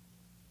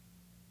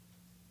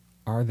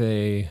 are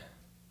they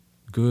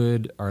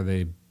good? Are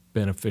they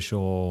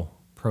beneficial?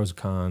 Pros,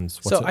 cons?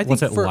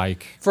 What's it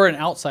like? for an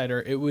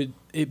outsider,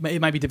 it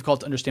might be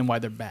difficult to understand why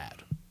they're bad.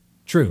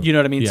 True. You know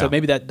what I mean? Yeah. So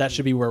maybe that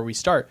should be where we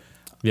start.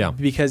 Yeah.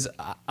 Because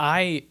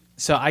I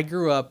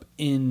grew up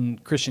in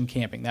Christian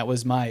camping. That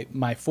was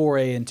my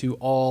foray into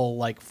all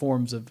like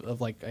forms of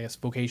like, I guess,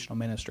 vocational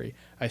ministry.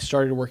 I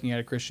started working at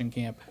a Christian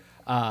camp,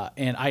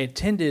 and I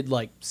attended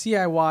like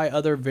CIY,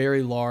 other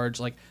very large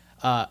and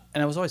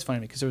it was always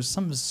funny because there was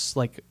some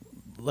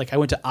like I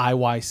went to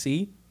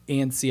IYC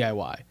and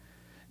CIY.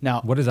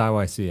 Now, What is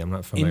IYC? I'm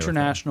not familiar.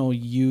 International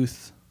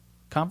Youth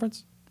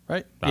Conference,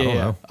 right? I don't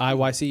know.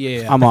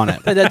 IYC. Yeah. I'm on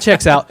it. That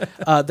checks out.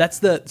 I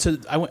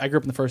grew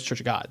up in the First Church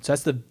of God. So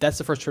that's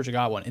the First Church of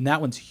God one, and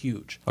that one's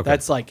huge. Okay.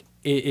 That's like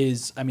it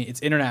is. I mean,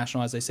 it's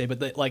international as they say,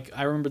 but like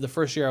I remember the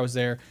first year I was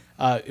there.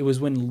 It was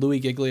when Louis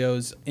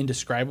Giglio's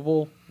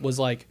Indescribable was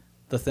like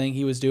the thing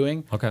he was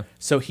doing. Okay.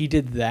 So he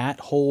did that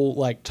whole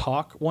like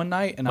talk one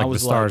night, and Like I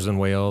was the Stars and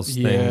Whales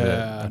thing.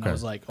 and I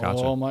was like,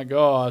 Gotcha. oh my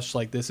gosh,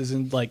 like this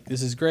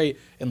is great.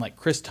 And like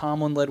Chris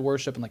Tomlin led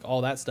worship and like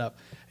all that stuff.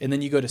 And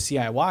then you go to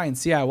CIY, and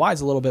CIY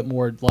is a little bit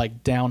more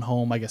like down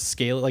home, like a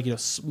scale, like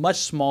much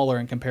smaller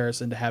in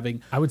comparison to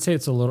having. I would say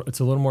it's a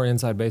little more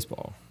inside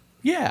baseball.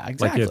 Yeah,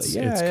 exactly. Like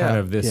it's kind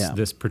of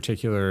this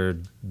particular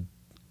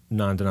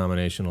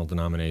non-denominational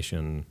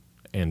denomination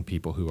and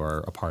people who are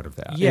a part of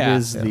that. Yeah. It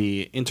is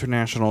the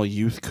International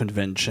Youth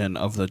Convention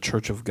of the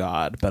Church of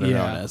God, better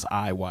known as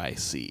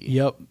IYC.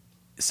 Yep.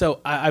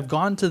 So I've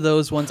gone to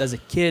those ones as a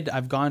kid.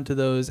 I've gone to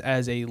those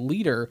as a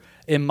leader.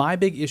 And my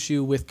big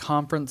issue with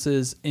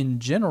conferences in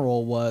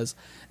general was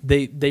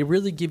they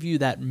really give you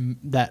that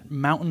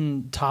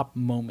mountaintop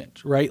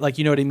moment, right? Like,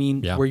 you know what I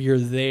mean? Yeah. Where you're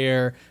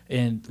there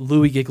and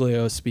Louis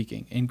Giglio is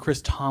speaking and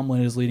Chris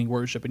Tomlin is leading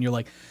worship, and you're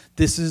like,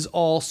 this is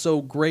all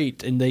so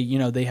great. And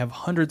they have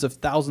hundreds of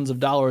thousands of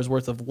dollars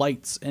worth of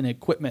lights and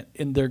equipment,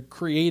 and they're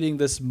creating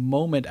this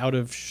moment out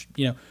of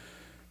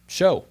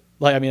show.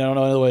 Like, I mean, I don't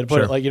know another way to put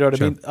Sure, it. Like, you know what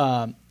sure.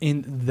 I mean?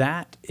 And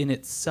that in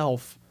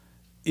itself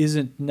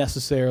isn't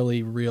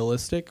necessarily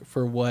realistic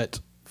for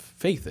what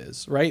faith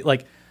is, right?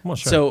 Like, Well,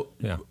 sure. so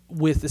Yeah.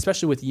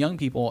 especially with young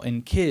people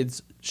and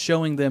kids,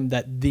 showing them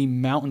that the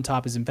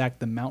mountaintop is in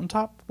fact the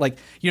mountaintop. Like,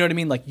 you know what I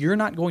mean? Like, you're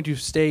not going to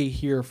stay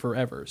here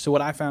forever. So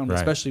what I found, Right.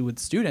 especially with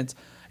students,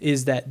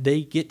 is that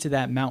they get to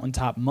that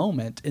mountaintop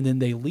moment and then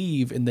they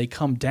leave and they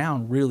come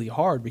down really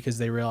hard because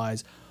they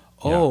realize,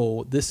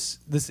 oh, this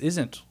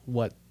isn't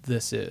what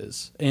this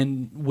is.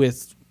 And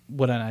with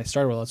what I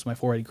started with, that's my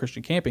 480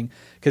 Christian Camping,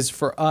 because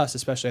for us,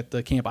 especially at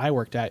the camp I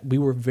worked at, we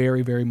were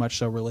very, very much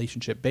so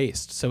relationship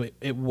based. So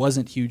it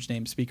wasn't huge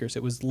name speakers.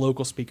 It was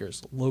local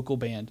speakers, local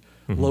band,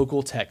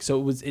 local tech.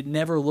 So it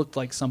never looked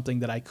like something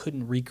that I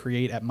couldn't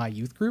recreate at my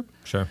youth group.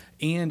 Sure.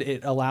 And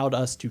it allowed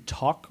us to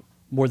talk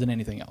more than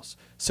anything else.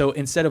 So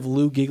instead of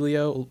Lou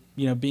Giglio,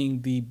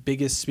 being the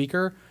biggest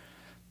speaker,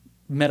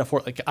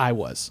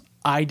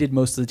 I did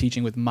most of the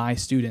teaching with my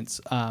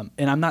students. And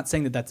I'm not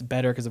saying that that's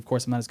better, because of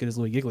course I'm not as good as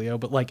Louis Giglio,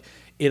 but like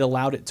it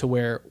allowed it to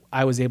where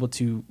I was able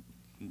to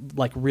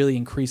like really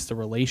increase the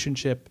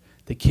relationship.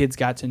 The kids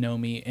got to know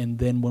me. And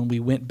then when we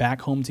went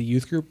back home to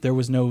youth group, there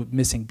was no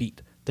missing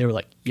beat. They were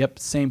like, yep,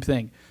 same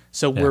thing.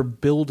 So we're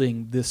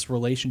building this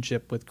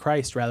relationship with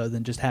Christ rather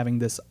than just having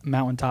this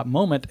mountaintop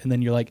moment. And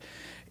then you're like,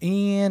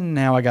 and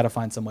now I got to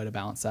find some way to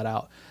balance that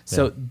out.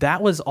 So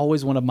that was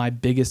always one of my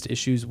biggest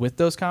issues with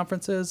those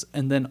conferences.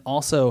 And then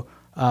also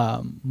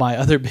my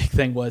other big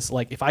thing was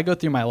like, if I go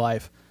through my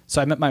life,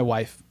 so I met my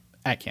wife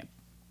at camp.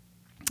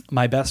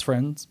 My best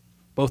friends,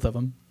 both of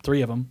them,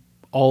 3 of them,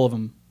 all of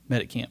them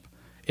met at camp.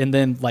 And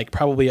then like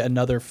probably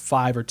another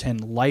 5 or 10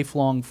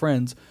 lifelong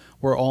friends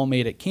were all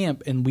made at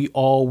camp, and we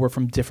all were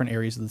from different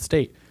areas of the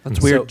state.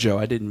 That's weird, Joe.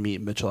 I didn't meet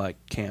Mitchell at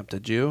camp.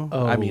 Did you?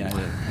 Oh. I mean, I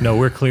didn't. No,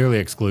 we're clearly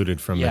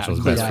excluded from Mitchell's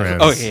best friends.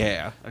 Oh,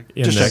 yeah.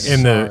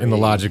 In the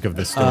logic of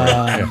this story.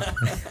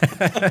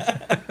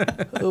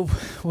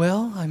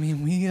 Well, I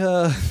mean, we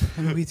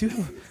do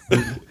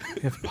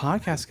have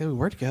podcasts together. We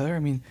work together. I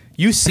mean,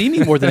 you see me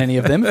more than any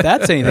of them. If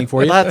that's anything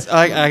for you, I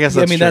guess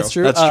that's true. that's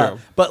true. That's true.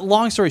 But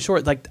long story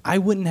short, like I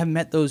wouldn't have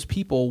met those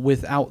people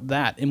without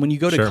that. And when you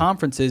go to Sure.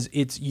 conferences,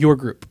 it's your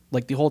group.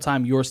 Like the whole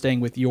time you're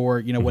staying with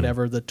your,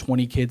 whatever the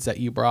 20 kids that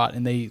you brought,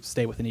 and they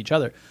stay within each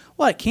other.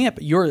 Well, at camp,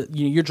 you're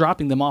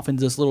dropping them off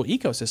into this little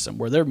ecosystem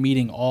where they're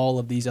meeting all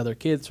of these other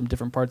kids from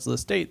different parts of the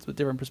states with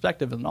different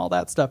perspectives and all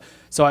that stuff.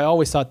 So I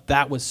always thought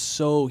that was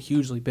so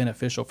hugely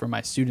beneficial for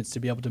my students to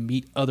be able to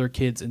meet other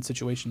kids in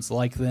situations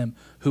like them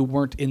who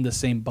weren't in the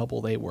same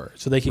bubble they were.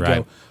 So they could Right.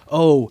 go,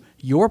 oh,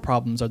 your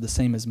problems are the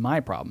same as my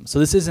problems. So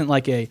this isn't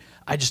like I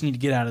just need to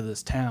get out of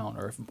this town,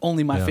 or if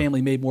only my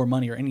family made more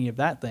money, or any of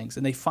that things.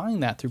 And they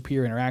find that through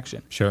peer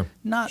interaction. Sure.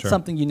 Not Sure.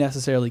 something you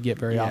necessarily get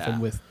very Yeah. often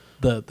with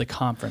the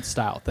conference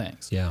style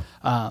things. Yeah.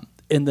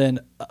 And then,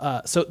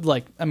 so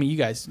like, I mean, you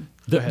guys,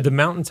 go ahead. The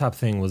mountaintop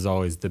thing was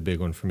always the big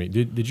one for me.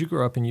 Did you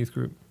grow up in youth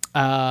group?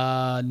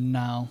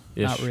 No,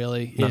 Ish. not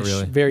really. Not Ish.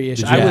 really. Very ish.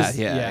 Did I you- was,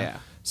 yeah.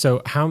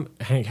 So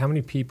Hank, how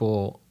many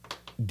people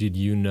did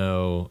you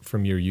know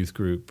from your youth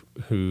group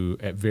who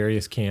at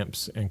various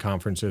camps and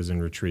conferences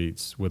and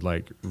retreats would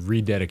like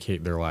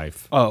rededicate their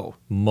life Oh,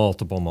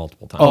 multiple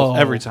times? Oh,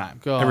 every time.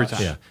 gosh. Every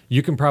time. Yeah.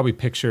 You can probably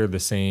picture the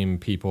same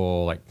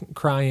people like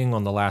crying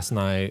on the last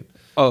night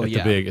Oh, at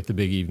yeah. the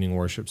big evening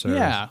worship service.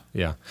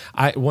 Yeah.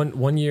 Yeah.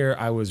 One year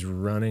I was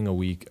running a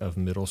week of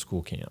middle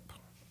school camp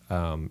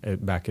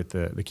back at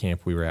the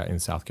camp we were at in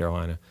South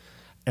Carolina.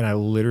 And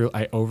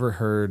I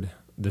overheard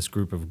this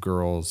group of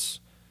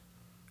girls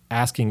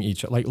asking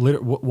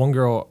one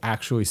girl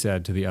actually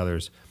said to the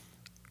others,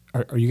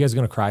 are you guys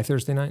going to cry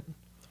Thursday night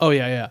Oh,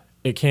 yeah.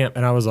 at camp?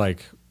 And I was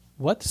like,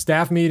 What?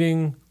 Staff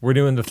meeting. We're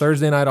doing the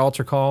Thursday night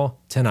altar call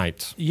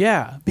tonight.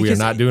 Yeah. We are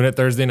not doing it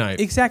Thursday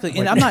night. Exactly.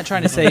 And I'm not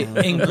trying to say,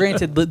 and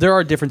granted, there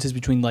are differences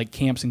between like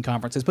camps and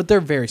conferences, but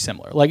they're very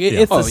similar. Like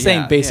it's the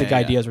same basic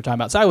ideas we're talking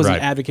about. So I wasn't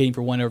advocating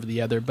for one over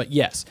the other, but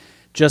yes,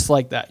 just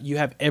like that. You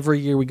have every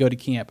year we go to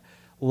camp,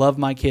 love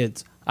my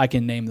kids. I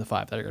can name the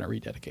 5 that are going to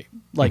rededicate.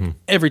 Like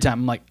every time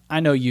I'm like, I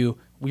know you.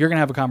 You're going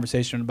to have a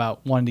conversation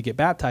about wanting to get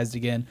baptized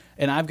again.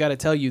 And I've got to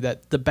tell you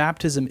that the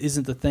baptism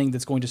isn't the thing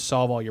that's going to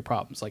solve all your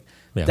problems. Like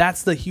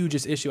that's the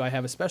hugest issue I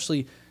have,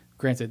 especially,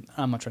 granted,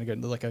 I'm not trying to get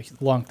into like a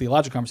long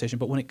theological conversation,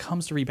 but when it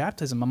comes to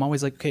rebaptism, I'm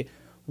always like, okay,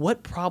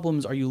 what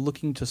problems are you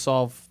looking to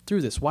solve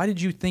through this? Why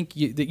did you think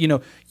that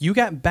you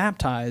got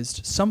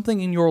baptized,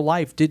 something in your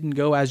life didn't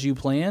go as you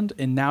planned,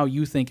 and now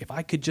you think if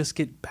I could just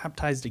get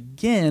baptized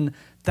again,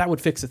 that would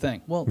fix the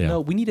thing. Well,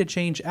 no, we need to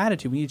change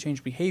attitude. We need to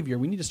change behavior.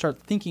 We need to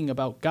start thinking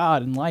about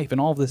God and life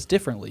and all of this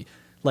differently.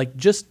 Like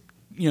just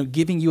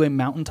giving you a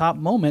mountaintop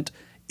moment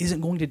isn't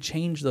going to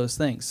change those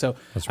things. So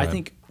I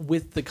think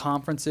with the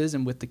conferences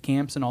and with the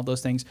camps and all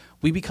those things,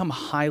 we become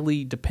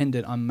highly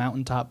dependent on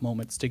mountaintop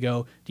moments to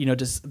go,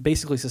 to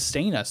basically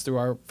sustain us through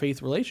our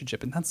faith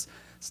relationship. And that's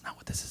not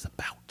what this is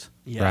about.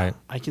 Yeah. Right.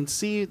 I can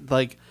see,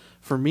 like,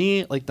 for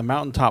me, like the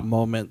mountaintop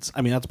moments,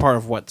 I mean, that's part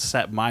of what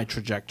set my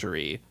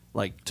trajectory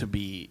like to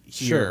be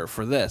here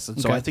for this.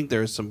 And so I think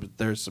there's some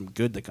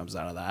good that comes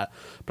out of that.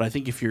 But I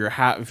think if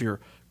you're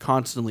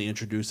constantly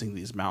introducing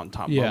these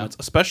mountaintop moments,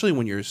 especially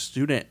when you're a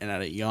student and at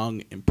a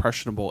young,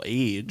 impressionable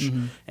age,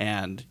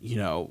 and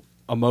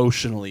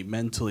emotionally,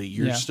 mentally,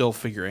 you're still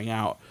figuring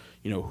out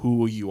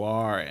who you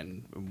are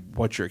and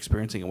what you're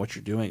experiencing and what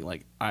you're doing.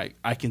 Like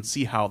I can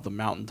see how the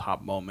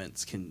mountaintop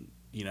moments can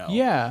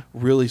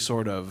really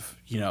sort of,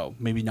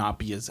 maybe not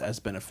be as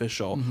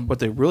beneficial. What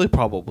they really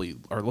probably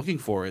are looking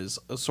for is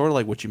sort of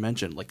like what you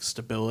mentioned, like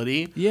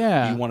stability.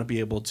 Yeah. You want to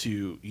be able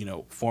to,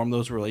 form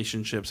those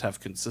relationships,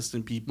 have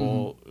consistent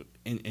people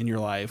in your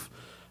life.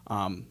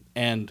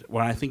 And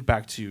when I think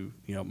back to,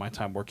 my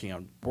time working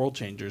on World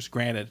Changers,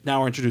 granted,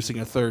 now we're introducing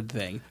a third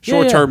thing,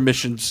 short-term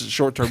mission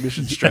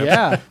trips.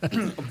 Yeah.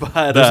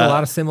 But there's a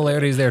lot of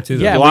similarities there too.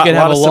 Yeah, we could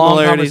have a long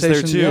similarities there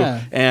conversation, too.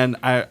 yeah. And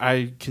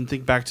I can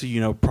think back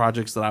to,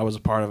 projects that I was a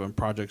part of and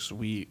projects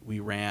we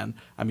ran.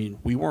 I mean,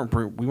 we weren't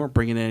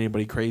bringing in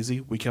anybody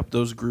crazy. We kept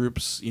those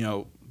groups,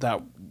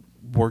 that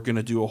were going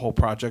to do a whole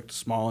project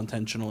small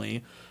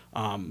intentionally,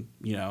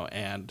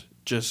 and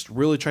just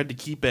really tried to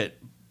keep it,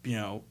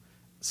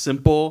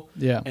 simple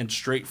and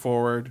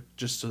straightforward,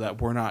 just so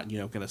that we're not,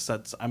 going to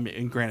set. I mean,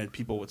 and granted,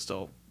 people would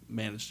still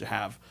manage to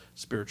have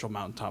spiritual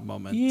mountaintop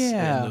moments in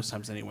those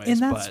times anyways. And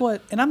that's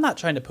and I'm not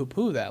trying to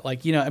poo-poo that.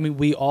 Like, I mean,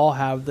 we all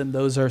have them.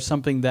 Those are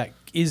something that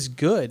is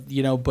good,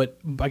 but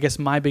I guess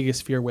my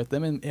biggest fear with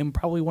them, and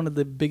probably one of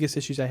the biggest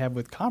issues I have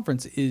with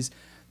conference is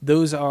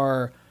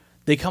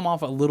they come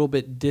off a little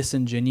bit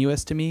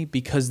disingenuous to me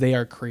because they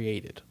are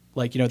created.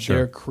 Like,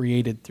 they're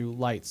created through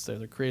lights,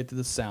 they're created through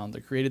the sound,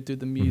 they're created through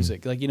the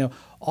music, like,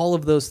 all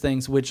of those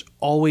things, which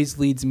always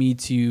leads me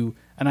to,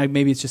 and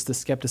maybe it's just the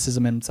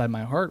skepticism inside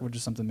my heart, which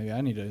is something maybe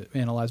I need to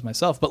analyze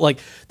myself. But like,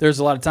 there's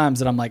a lot of times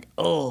that I'm like,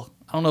 oh,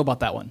 I don't know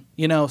about that one,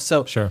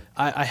 so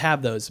I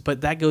have those.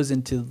 But that goes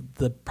into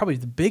probably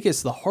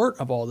the heart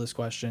of all this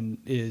question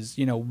is,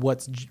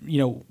 what's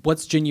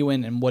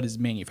genuine and what is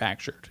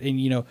manufactured,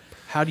 and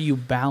how do you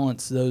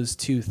balance those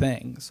two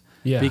things?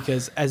 Yeah.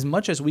 Because as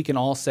much as we can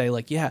all say,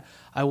 like,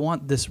 I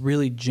want this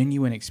really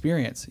genuine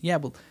experience. Yeah,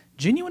 but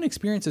genuine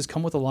experiences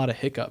come with a lot of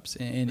hiccups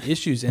and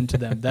issues into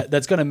them.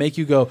 That's going to make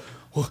you go,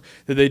 well,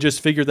 did they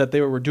just figure that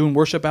they were doing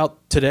worship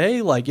out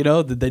today? Like,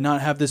 did they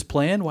not have this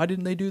plan? Why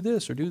didn't they do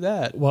this or do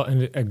that? Well,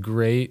 and a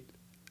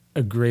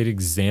great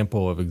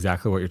example of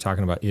exactly what you're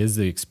talking about is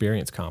the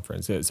Experience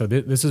Conference. So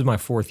this is my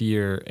 4th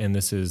year, and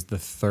this is the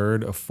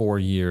 3rd of 4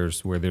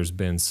 years where there's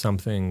been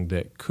something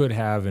that could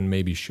have and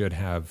maybe should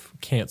have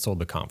canceled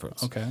the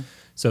conference. Okay.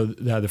 So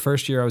the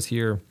first year I was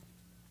here,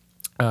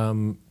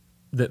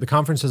 the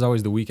conference is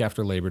always the week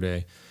after Labor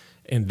Day.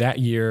 And that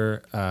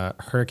year,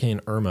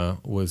 Hurricane Irma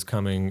was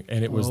coming,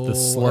 and it was the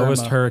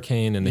slowest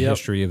hurricane in the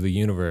history of the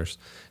universe.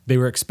 They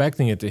were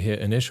expecting it to hit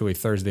initially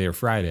Thursday or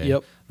Friday.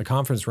 Yep. The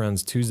conference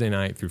runs Tuesday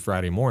night through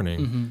Friday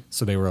morning,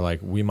 so they were like,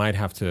 we might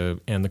have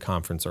to end the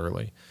conference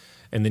early.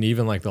 And then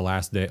even like the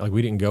last day, like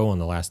we didn't go on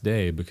the last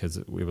day because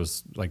it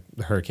was like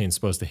the hurricane's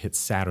supposed to hit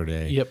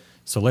Saturday. Yep.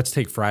 So let's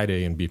take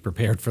Friday and be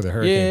prepared for the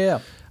hurricane.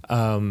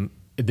 Yeah.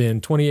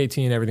 Then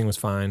 2018, everything was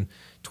fine.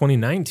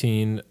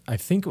 2019, I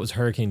think it was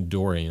Hurricane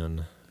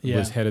Dorian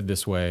was headed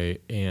this way.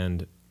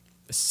 And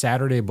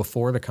Saturday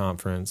before the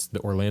conference, the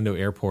Orlando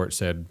airport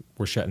said,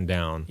 we're shutting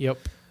down. Yep.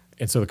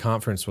 And so the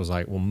conference was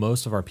like, well,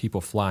 most of our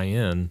people fly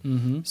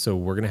in, so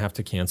we're going to have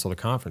to cancel the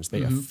conference.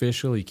 They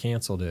officially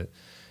canceled it.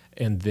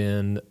 And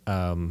then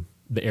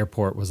the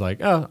airport was like,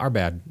 oh, our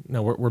bad.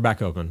 No, we're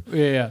back open.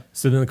 Yeah.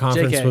 So then the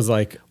conference JK. was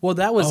like, Well,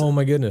 that was oh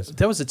my goodness.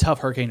 that was a tough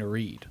hurricane to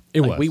read.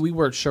 It Like, was. We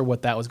weren't sure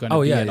what that was going to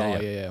Oh be yeah, at yeah,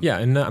 all. yeah, yeah.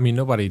 And no, I mean,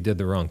 nobody did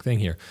the wrong thing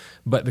here,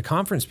 but the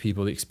conference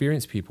people, the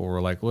experienced people,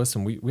 were like,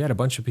 "Listen, we had a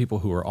bunch of people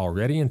who were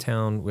already in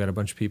town. We had a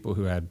bunch of people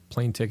who had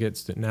plane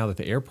tickets. That now that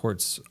the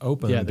airport's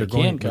open, Yeah, they're they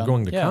going can they're come.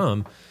 going to Yeah.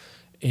 come."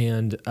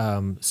 And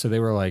so they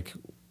were like,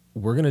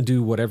 "We're going to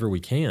do whatever we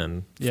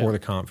can Yeah. for the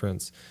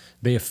conference."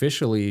 They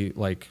officially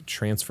like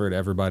transferred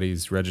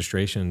everybody's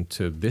registration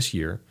to this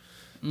year.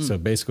 So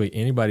basically,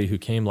 anybody who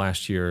came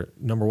last year,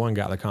 number one,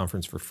 got the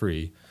conference for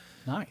free.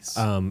 Nice.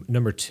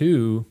 Number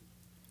two,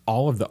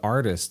 all of the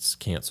artists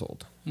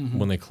canceled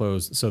when they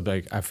closed. So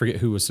like, I forget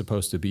who was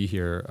supposed to be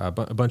here, a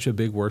bunch of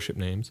big worship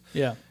names.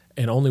 Yeah.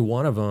 And only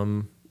one of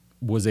them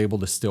was able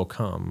to still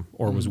come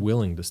or was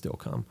willing to still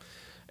come.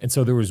 And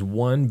so there was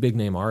one big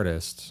name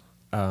artist,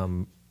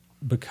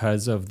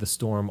 because of the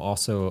storm,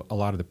 also a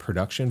lot of the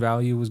production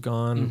value was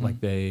gone. Like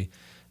they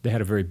had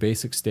a very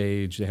basic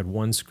stage. They had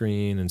one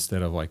screen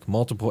instead of like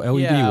multiple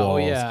LED Yeah, oh,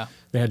 walls. yeah.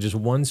 They had just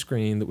one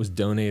screen that was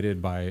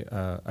donated by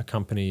a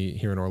company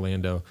here in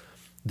Orlando.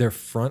 Their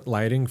front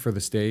lighting for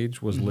the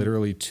stage was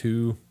literally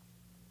two.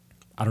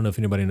 I don't know if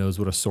anybody knows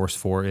what a Source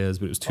 4 is,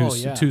 but it was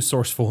two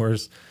Source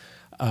 4s.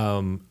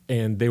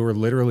 And they were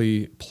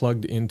literally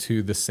plugged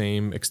into the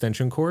same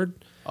extension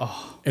cord.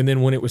 Oh. And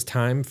then when it was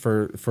time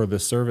for the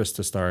service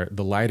to start,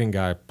 the lighting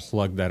guy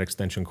plugged that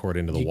extension cord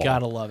into the You wall.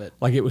 gotta love it.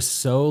 Like it was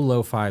so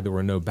lo-fi. There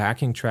were no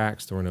backing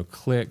tracks. There were no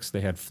clicks.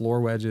 They had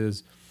floor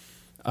wedges.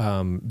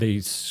 They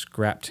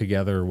scrapped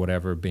together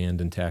whatever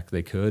band and tech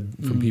they could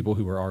from people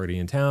who were already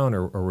in town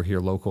or were here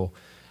local.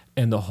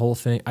 And the whole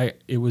thing,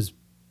 it was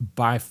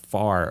by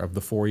far of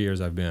the 4 years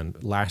I've been,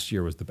 last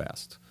year was the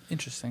best.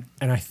 Interesting.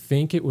 And I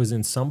think it was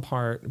in some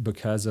part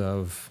because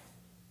of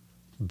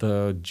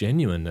the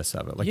genuineness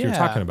of it. Like you're Yeah.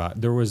 talking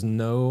about, there was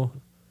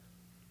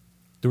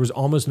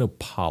almost no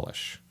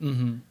polish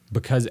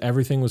because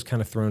everything was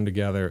kind of thrown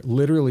together.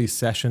 Literally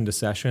session to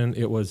session,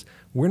 it was,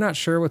 we're not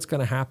sure what's going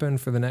to happen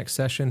for the next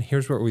session.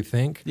 Here's what we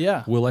think.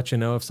 Yeah. We'll let you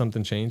know if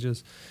something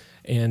changes.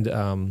 And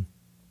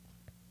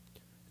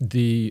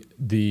the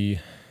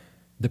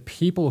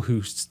people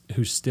who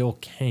still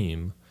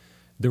came,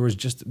 there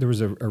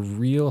was a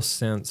real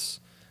sense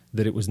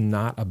that it was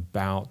not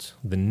about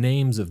the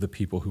names of the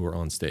people who were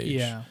on stage,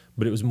 Yeah.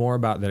 but it was more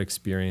about that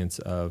experience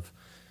of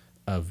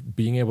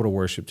being able to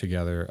worship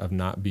together, of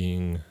not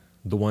being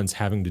the ones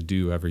having to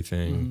do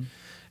everything.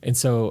 And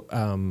so,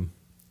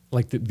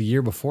 like the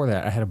year before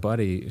that, I had a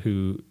buddy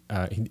who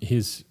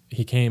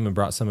he came and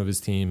brought some of his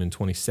team in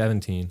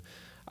 2017.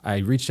 I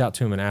reached out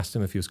to him and asked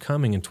him if he was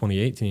coming in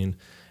 2018,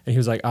 and he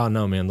was like, "Oh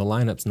no, man, the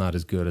lineup's not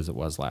as good as it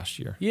was last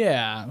year."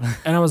 Yeah.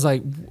 And I was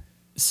like,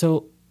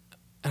 so,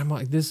 and I'm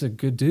like, this is a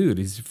good dude.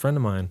 He's a friend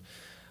of mine.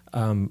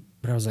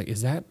 But I was like,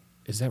 is that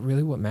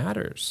really what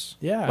matters?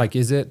 Yeah. Like,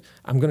 is it,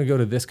 I'm going to go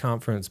to this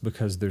conference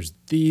because there's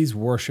these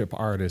worship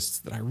artists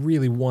that I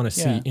really want to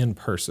see Yeah. in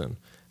person.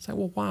 It's like,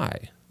 well,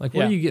 why? Like,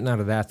 what Yeah. are you getting out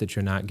of that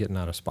you're not getting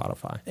out of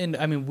Spotify? And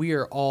I mean, we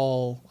are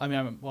all. I mean,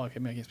 I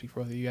can speak for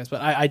both of you guys,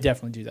 but I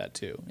definitely do that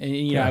too. And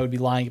you know, Yeah. I would be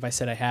lying if I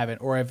said I haven't,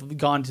 or I've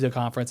gone to the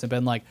conference and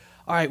been like,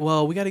 "All right,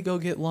 well, we got to go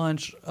get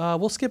lunch.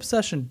 We'll skip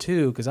session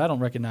 2 because I don't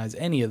recognize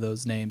any of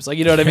those names." Like,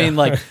 you know what I mean?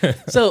 Like,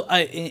 so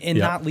and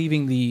Yeah. not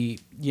leaving the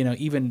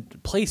even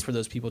place for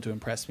those people to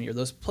impress me, or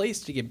those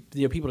place to get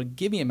people to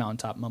give me a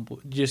mountaintop mumble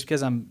just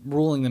because I'm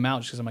ruling them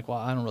out, just because I'm like, well,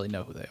 I don't really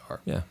know who they are.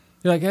 Yeah.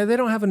 You're like, hey, they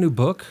don't have a new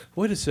book.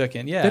 Wait a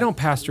second, yeah, They don't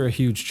pastor a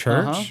huge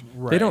church. Uh-huh. They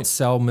Right. don't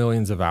sell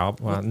millions of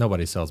albums. Well,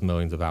 nobody sells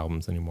millions of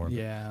albums anymore. but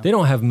Yeah. They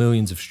don't have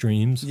millions of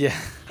streams. yeah.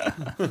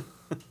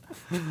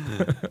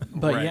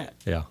 But Right. yeah,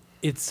 Yeah.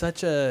 it's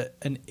such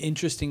an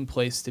interesting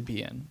place to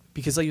be in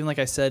because like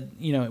I said,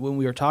 when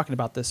we were talking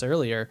about this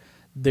earlier,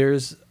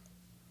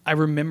 I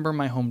remember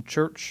my home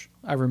church.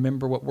 I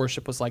remember what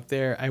worship was like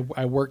there.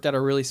 I worked at a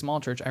really small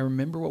church. I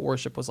remember what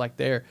worship was like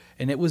there.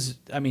 And it was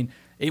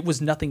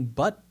nothing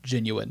but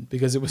genuine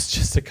because it was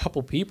just a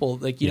couple people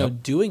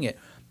doing it.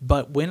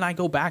 But when I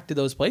go back to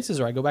those places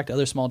or I go back to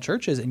other small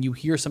churches and you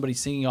hear somebody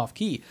singing off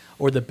key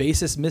or the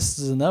bassist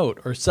misses a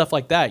note or stuff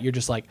like that, you're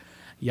just like,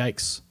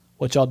 yikes.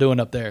 What y'all doing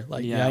up there?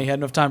 Like, Yeah. you had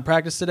enough time to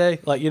practice today?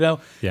 Like,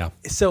 Yeah.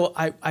 So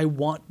I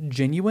want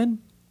genuine,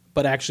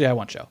 but actually I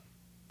want show.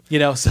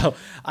 So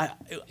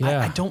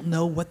I don't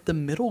know what the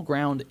middle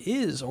ground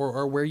is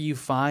or where you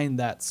find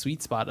that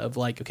sweet spot of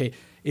like, okay,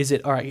 is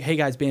it, all right, hey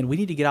guys, band, we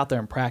need to get out there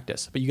and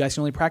practice, but you guys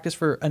can only practice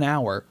for an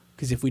hour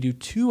because if we do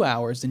 2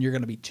 hours, then you're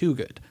going to be too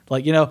good.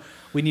 Like,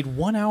 we need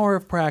 1 hour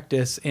of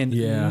practice and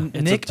Yeah.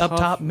 Nick up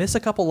top, miss a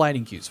couple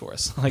lighting cues for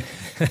us. Like,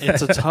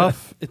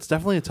 It's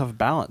definitely a tough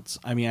balance.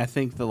 I mean, I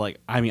think that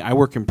I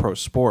work in pro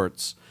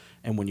sports,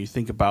 and when you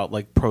think about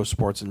like pro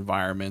sports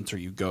environments or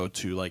you go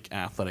to like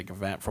athletic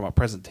event from a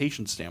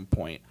presentation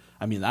standpoint,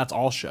 I mean, that's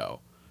all show.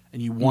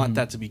 and you want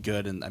that to be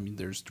good. And I mean,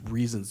 there's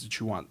reasons that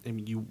you want. I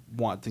mean, you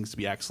want things to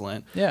be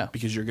excellent. Yeah.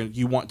 Because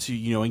you want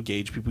to,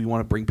 engage people. You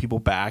want to bring people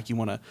back. You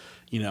want to,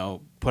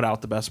 put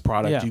out the best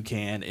product you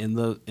can in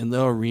the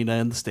arena,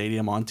 in the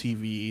stadium, on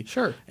TV.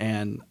 Sure.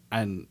 And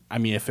I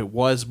mean, if it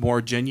was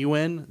more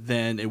genuine,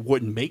 then it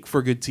wouldn't make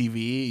for good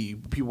TV.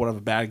 People would have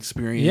a bad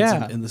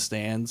experience in the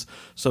stands.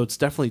 So it's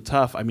definitely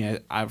tough. I mean,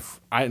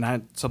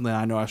 something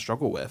I know I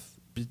struggle with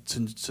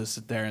to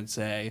sit there and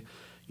say,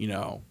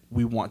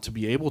 we want to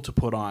be able to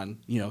put on,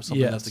 something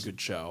that's a good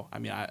show. I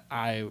mean,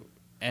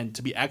 and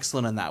to be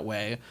excellent in that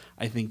way,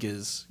 I think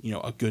is,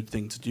 a good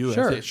thing to do.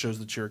 Sure. It shows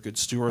that you're a good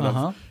steward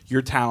of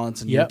your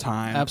talents and your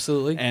time.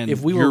 Absolutely. And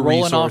if we were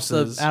rolling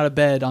resources. out of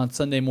bed on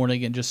Sunday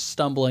morning and just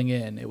stumbling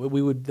in,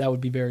 that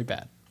would be very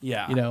bad.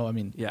 Yeah. I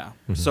mean. Yeah.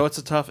 So it's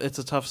a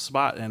tough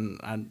spot, and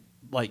I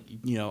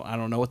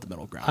don't know what the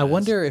middle ground is. I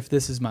wonder if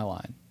this is my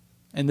line,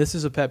 and this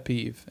is a pet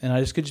peeve, and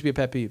this could just be a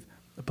pet peeve,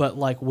 but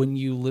like when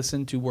you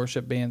listen to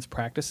worship bands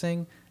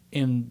practicing,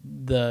 and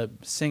the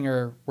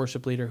singer,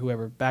 worship leader,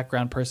 whoever,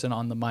 background person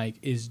on the mic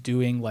is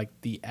doing like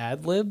the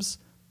ad libs,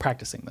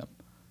 practicing them.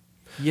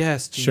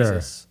 Yes,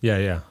 Jesus. Sure.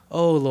 Yeah.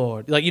 Oh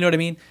Lord, like you know what I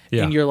mean?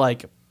 Yeah. And you're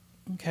like,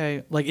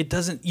 okay, like it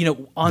doesn't,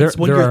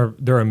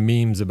 there are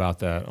memes about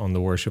that on the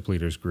worship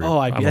leaders group.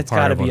 Oh, that's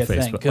got to be a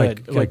thing.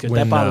 Good. Good. When,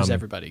 that bothers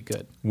everybody.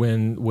 Good.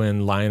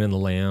 When Lion and the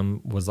Lamb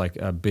was like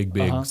a big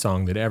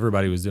song that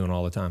everybody was doing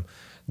all the time.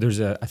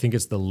 I think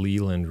it's the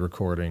Leland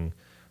recording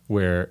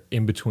where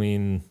in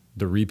between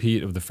the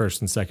repeat of the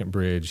first and second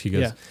bridge, he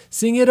goes,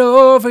 "Sing it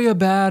over your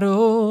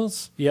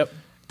battles." Yep.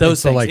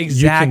 Those things,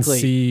 exactly.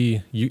 You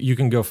can see, you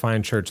can go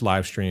find church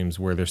live streams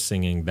where they're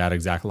singing that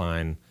exact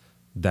line,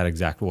 that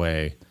exact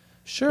way.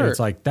 Sure. And it's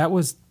like that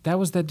was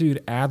that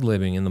dude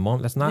ad-libbing in the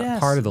moment. That's not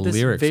part of the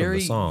lyrics of the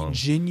song. Very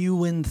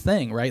genuine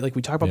thing, right? Like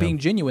we talk about being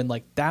genuine,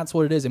 like that's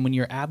what it is. And when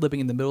you're ad-libbing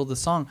in the middle of the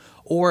song,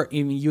 or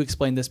even you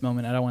explained this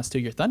moment, I don't want to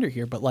steal your thunder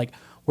here, but like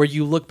where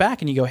you look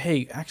back and you go,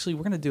 hey, actually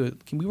we're going to do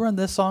it. Can we run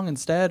this song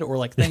instead? Or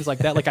like things like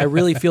that. Like I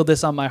really feel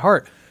this on my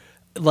heart.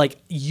 Like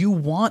you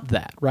want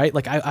that, right?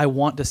 Like I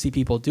want to see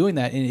people doing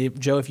that. And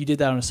Joe, if you did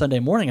that on a Sunday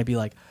morning, I'd be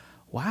like,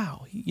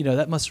 wow,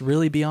 that must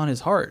really be on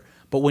his heart.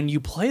 But when you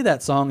play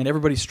that song and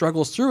everybody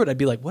struggles through it, I'd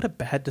be like, what a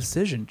bad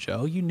decision,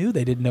 Joe. You knew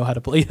they didn't know how to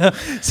play.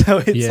 So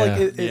it's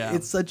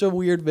it's such a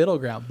weird middle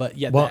ground. But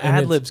the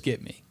ad-libs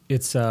get me.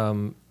 It's, I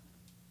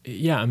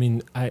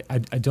mean, I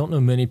don't know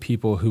many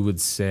people who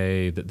would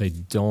say that they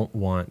don't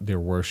want their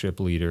worship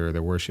leader or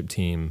their worship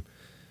team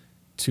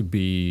to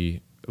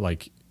be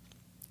like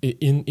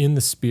in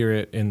the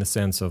spirit, in the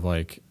sense of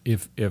like,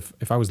 if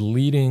I was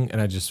leading and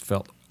I just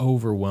felt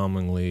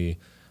overwhelmingly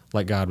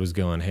like God was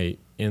going, hey,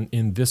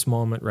 in this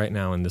moment right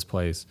now in this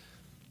place,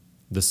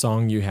 the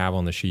song you have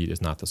on the sheet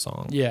is not the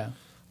song. Yeah.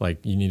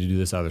 Like you need to do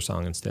this other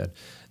song instead.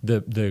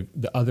 The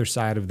other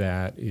side of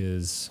that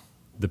is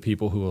the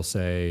people who will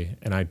say,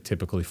 and I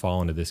typically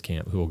fall into this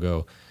camp, who will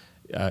go,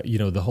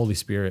 the Holy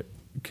Spirit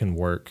can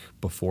work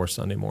before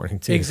Sunday morning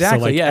too. Exactly.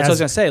 So like that's what I was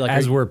gonna say. Like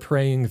as we're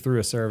praying through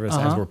a service,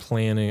 as we're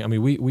planning. I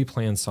mean, we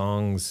plan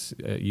songs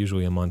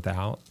usually a month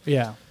out.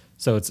 Yeah.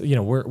 So it's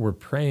we're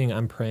praying.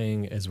 I'm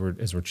praying as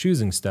we're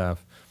choosing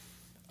stuff.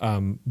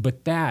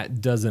 But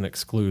that doesn't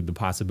exclude the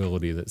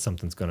possibility that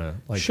something's gonna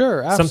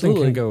something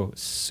can go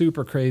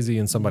super crazy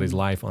in somebody's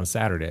life on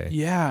Saturday.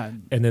 Yeah.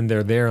 And then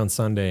they're there on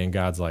Sunday and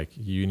God's like,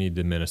 you need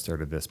to minister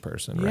to this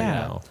person right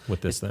now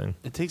with this thing.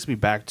 It takes me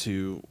back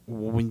to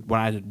when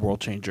I did World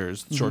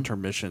Changers,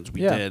 short-term missions,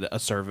 we did a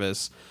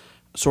service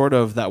sort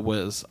of that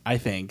was, I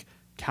think,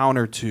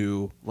 counter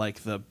to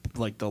like the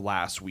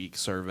last week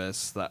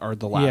service or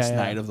the last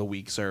night of the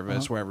week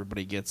service where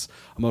everybody gets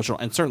emotional.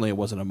 And certainly it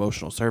was an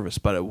emotional service,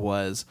 but it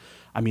was,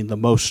 I mean, the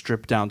most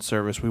stripped down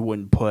service. We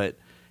wouldn't put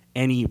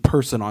any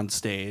person on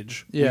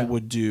stage. Yeah.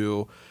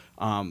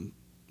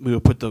 We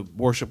would put the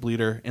worship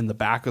leader in the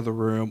back of the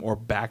room or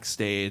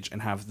backstage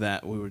and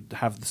we would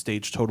have the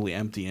stage totally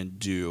empty and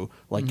do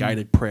like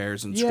guided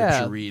prayers and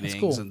scripture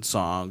readings and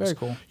songs, very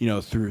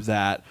cool. Through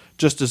that,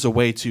 just as a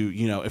way to,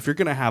 if you're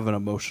going to have an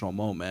emotional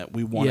moment,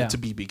 we want it to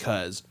be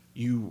because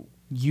you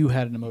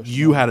had an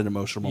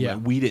emotional moment. Yeah.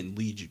 We didn't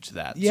lead you to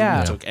that.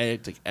 Yeah. So we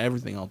took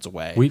everything else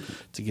away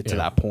to get to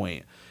that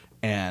point.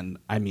 And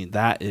I mean,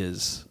 that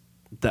is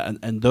that,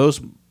 and those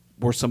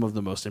were some of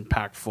the most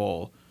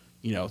impactful,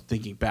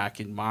 thinking back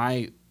in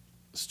my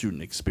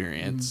student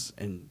experience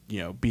and,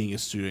 being a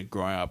student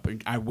growing up.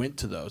 And I went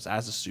to those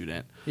as a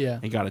student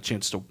and got a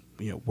chance to,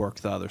 work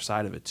the other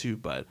side of it too.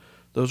 But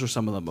those are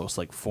some of the most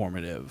like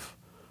formative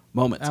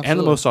moments and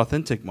the most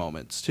authentic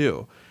moments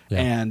too. Yeah.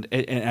 And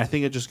I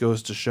think it just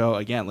goes to show,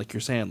 again, like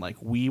you're saying, like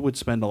we would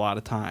spend a lot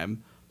of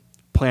time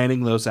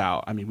planning those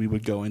out. I mean, we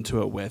would go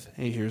into it with,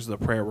 hey, here's the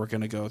prayer we're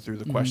going to go through,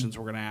 the questions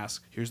we're going to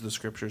ask, here's the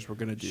scriptures we're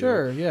going to do.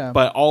 Sure, yeah.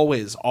 But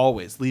always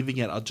leaving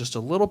it just a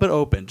little bit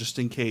open, just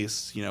in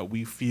case,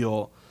 we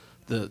feel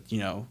the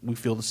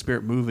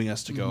Spirit moving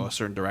us to go a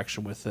certain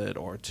direction with it,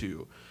 or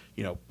to,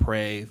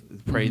 pray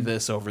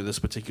this over this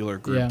particular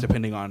group,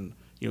 depending on,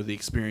 the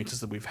experiences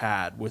that we've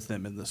had with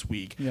them in this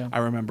week. Yeah. I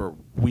remember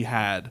we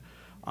had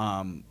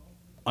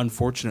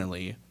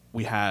unfortunately,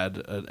 we had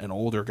an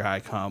older guy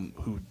come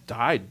who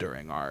died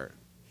during our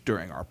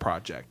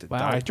project.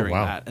 Died during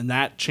that, and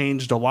that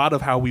changed a lot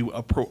of how we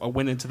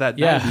went into that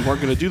night. We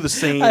weren't going to do the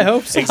same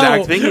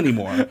exact thing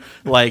anymore.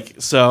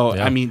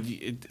 I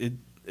mean,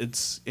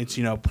 it's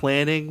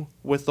planning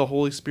with the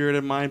Holy Spirit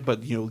in mind,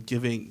 but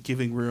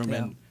giving room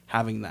and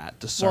having that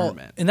discernment.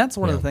 Well, and that's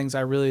one of the things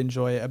I really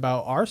enjoy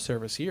about our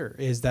service here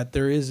is that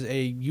there is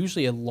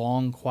usually a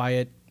long,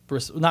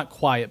 not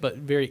quiet, but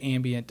very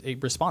ambient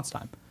response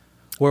time.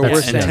 Where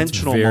we're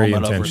intentional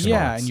moment of response.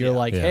 Yeah, and you're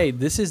hey,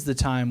 this is the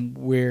time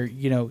where,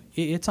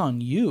 it's on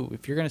you.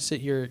 If you're going to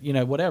sit here,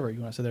 whatever, you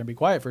want to sit there and be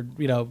quiet for,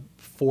 4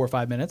 or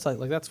 5 minutes,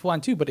 like that's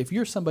fine too. But if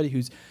you're somebody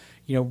who's,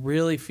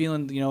 really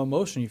feeling,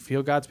 emotion, you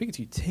feel God speaking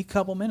to you, take a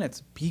couple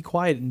minutes, be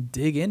quiet and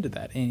dig into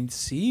that and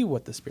see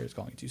what the Spirit's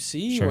going to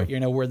see, what,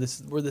 where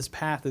this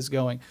path is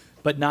going,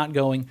 but not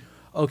going,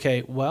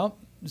 okay, well,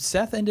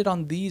 Seth ended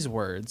on these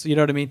words. You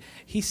know what I mean?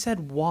 He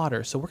said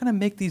water, so we're going to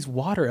make these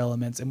water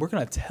elements, and we're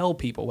going to tell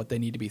people what they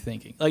need to be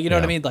thinking. Like, you know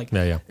what I mean? Like,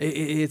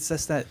 it's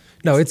just that.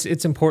 No,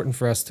 it's important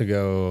for us to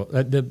go.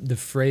 The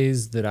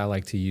phrase that I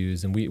like to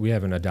use, and we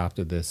haven't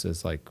adopted this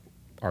as like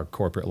our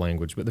corporate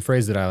language, but the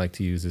phrase that I like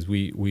to use is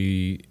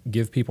we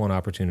give people an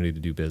opportunity to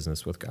do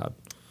business with God.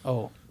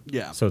 Oh.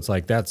 Yeah. So it's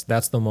like that's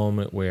the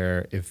moment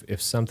where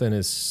if something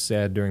is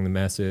said during the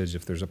message,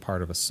 if there's a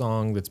part of a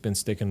song that's been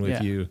sticking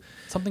with you,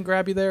 something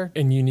grab you there,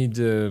 and you need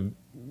to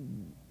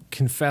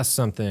confess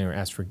something or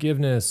ask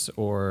forgiveness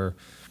or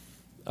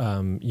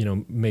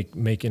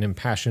make an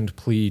impassioned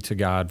plea to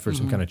God for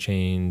some kind of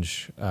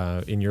change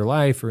in your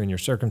life or in your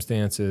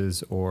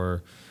circumstances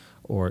or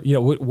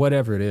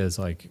whatever it is,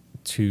 like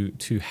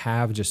to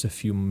have just a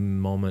few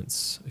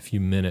minutes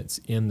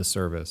in the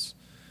service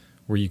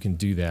where you can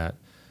do that.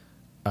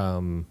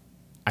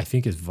 I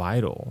think is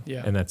vital,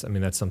 and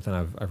that's something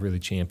I've really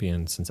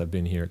championed since I've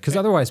been here. Because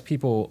otherwise,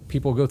 people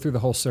go through the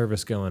whole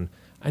service going,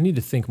 I need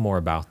to think more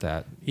about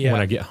that when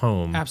I get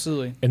home.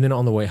 Absolutely. And then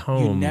on the way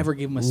home, you never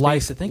give them a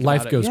space to think about it.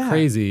 Life goes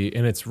crazy,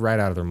 and it's right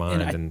out of their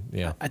mind.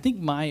 I think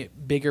my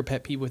bigger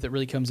pet peeve with it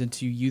really comes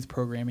into youth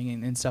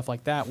programming and stuff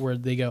like that, where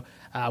they go,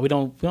 we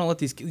don't let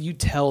these kids, you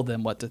tell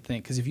them what to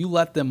think. Because if you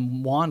let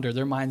them wander,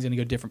 their mind's going to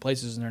go different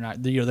places,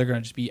 and they're going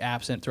to just be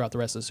absent throughout the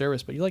rest of the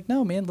service. But you're like,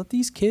 no, man, let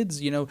these kids,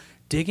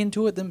 dig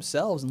into it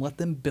themselves and let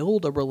them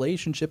build a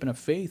relationship and a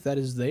faith that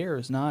is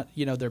theirs, not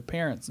their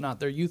parents, not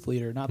their youth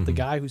leader, not the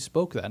guy who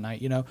spoke that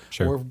night,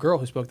 or girl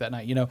who spoke that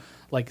night,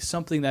 like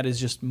something that is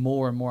just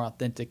more and more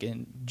authentic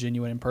and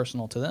genuine and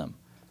personal to them.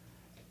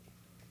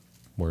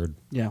 Word.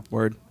 Yeah,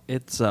 word.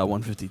 It's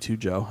 1:52,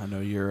 Joe. I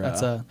know you're.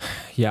 That's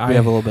we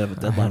have a little bit of a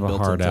deadline. I have a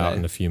built hard in out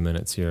in a few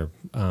minutes here.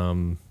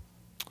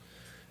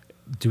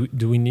 Do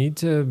we need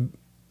to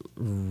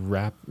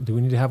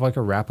have like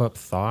a wrap up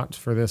thought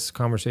for this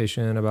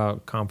conversation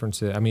about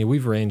conferences? I mean,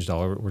 we've ranged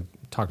all over. We're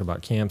talking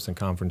about camps and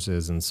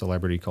conferences and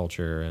celebrity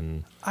culture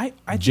and I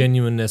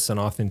genuineness and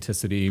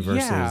authenticity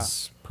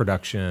versus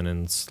production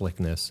and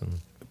slickness and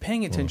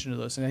paying attention to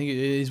those. And I think it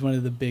is one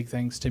of the big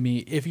things to me.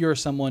 If you're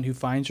someone who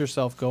finds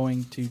yourself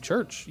going to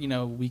church,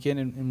 week in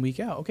and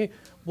week out, okay,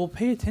 well,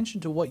 pay attention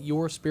to what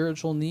your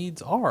spiritual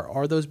needs are.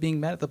 Are those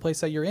being met at the place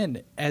that you're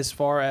in? As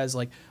far as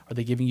like, are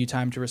they giving you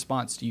time to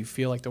response? Do you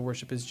feel like the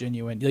worship is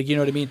genuine? Like, you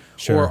know what I mean?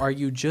 Sure. Or are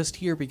you just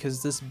here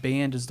because this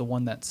band is the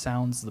one that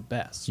sounds the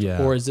best?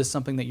 Yeah. Or is this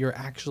something that you're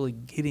actually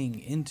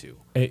getting into?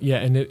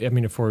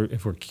 If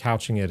we're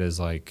couching it as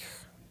like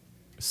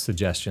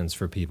suggestions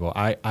for people,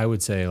 I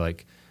would say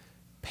like,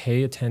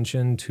 pay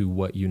attention to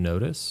what you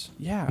notice.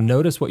 Yeah.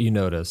 Notice what you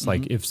notice.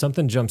 Like if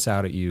something jumps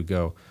out at you,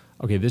 go,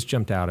 okay, this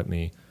jumped out at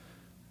me.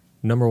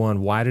 Number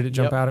one, why did it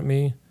jump out at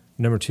me?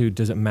 Number two,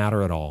 does it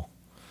matter at all?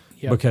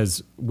 Yep.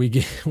 Because we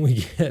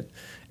get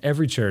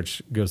every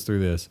church goes through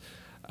this.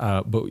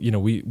 But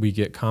we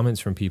get comments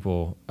from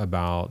people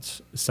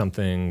about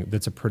something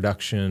that's a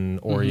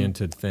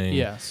production-oriented thing.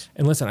 Yes.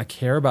 And listen, I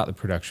care about the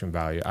production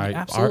value.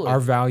 Absolutely. Our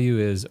value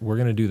is we're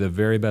going to do the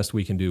very best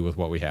we can do with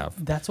what we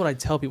have. That's what I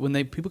tell people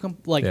when people come,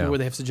 where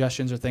they have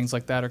suggestions or things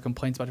like that or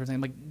complaints about everything.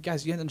 I'm like,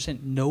 guys, you have to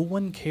understand, no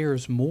one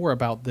cares more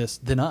about this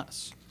than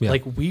us. Yeah.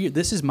 Like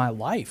this is my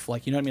life.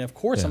 Like, you know what I mean? Of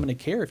course, I'm going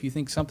to care if you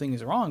think something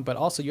is wrong, but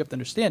also you have to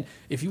understand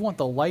if you want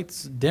the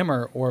lights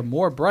dimmer or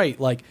more bright,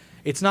 like.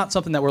 It's not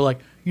something that we're like,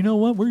 you know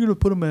what, we're going to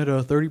put them at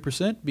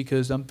 30%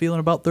 because I'm feeling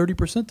about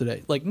 30%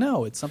 today. Like,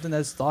 no, it's something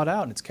that's thought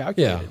out and it's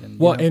calculated.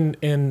 Yeah.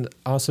 And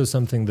also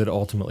something that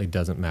ultimately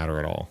doesn't matter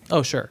at all.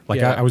 Oh, sure.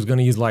 Like I was going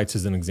to use lights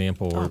as an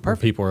example where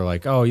people are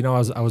like, oh,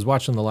 I was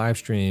watching the live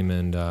stream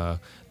and there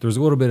was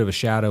a little bit of a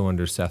shadow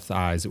under Seth's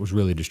eyes. It was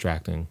really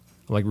distracting.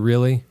 I'm like,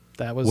 really?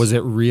 Was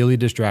it really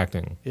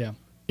distracting? Yeah.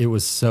 It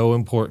was so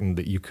important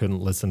that you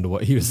couldn't listen to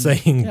what he was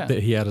saying, that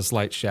he had a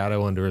slight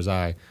shadow under his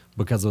eye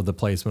because of the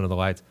placement of the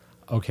lights.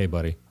 Okay,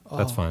 buddy,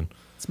 that's fine.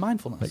 It's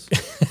mindfulness.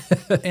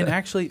 And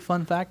actually,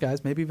 fun fact,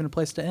 guys, maybe even a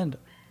place to end.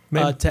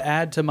 To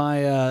add to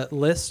my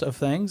list of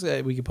things,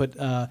 we could put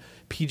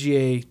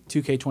PGA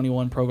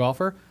 2K21 Pro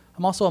Golfer.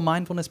 I'm also a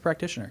mindfulness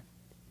practitioner.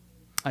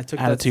 Add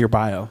it to your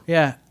bio.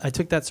 Yeah, I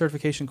took that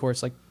certification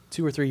course like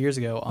 2 or 3 years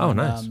ago on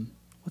nice.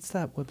 what's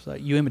that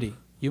website?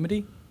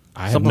 Umity?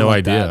 I have Something no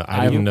like idea. that.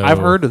 I didn't know. I've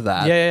heard of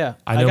that. Yeah.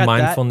 I know got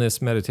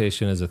mindfulness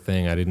meditation is a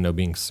thing. I didn't know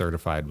being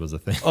certified was a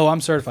thing. Oh, I'm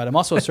certified. I'm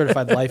also a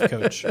certified life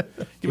coach.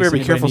 You better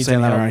be careful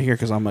saying that around here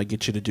because I'm gonna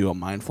get you to do a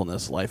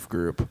mindfulness life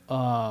group.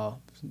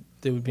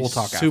 They would be We'll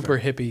talk super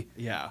after. hippie.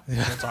 Yeah,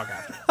 we'll talk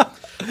after.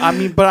 I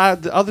mean,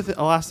 but the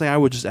last thing I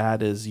would just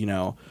add is,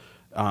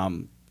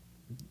 and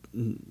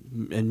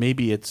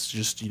maybe it's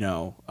just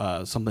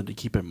something to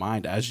keep in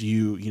mind as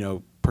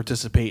you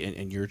participate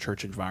in your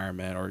church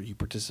environment, or you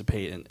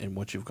participate in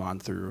what you've gone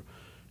through,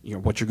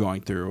 what you're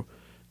going through.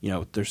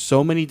 There's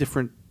so many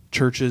different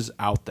churches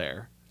out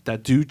there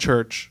that do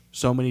church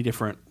so many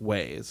different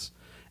ways.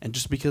 And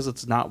just because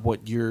it's not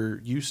what you're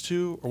used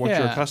to or what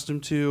you're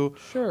accustomed to,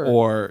 Sure.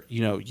 or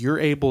you're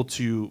able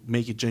to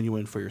make it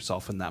genuine for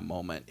yourself in that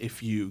moment.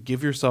 If you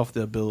give yourself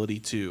the ability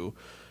to,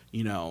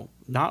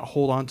 not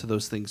hold on to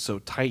those things so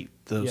tight,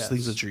 those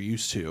things that you're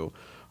used to,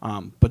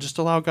 but just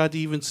allow God to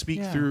even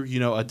speak through,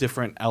 a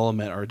different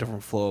element or a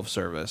different flow of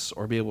service,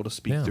 or be able to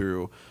speak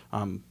through,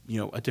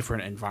 a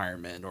different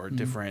environment or a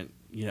different,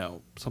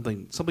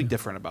 something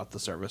different about the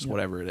service,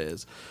 whatever it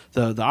is.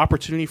 The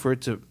opportunity for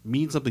it to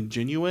mean something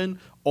genuine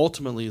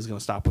ultimately is going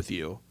to stop with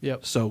you.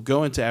 Yep. So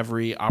go into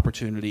every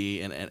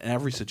opportunity and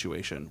every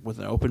situation with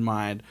an open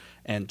mind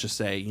and just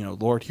say,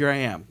 Lord, here I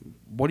am.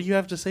 What do you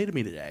have to say to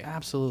me today?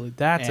 Absolutely.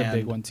 That's a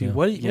big one too. Yeah.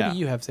 What do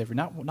you have to say for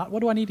not what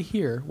do I need to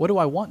hear? What do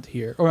I want to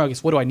hear? Or I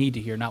guess what do I need to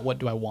hear, not what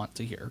do I want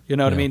to hear? You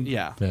know what I mean?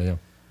 Yeah. Yeah.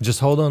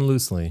 Just hold on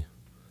loosely,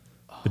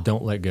 but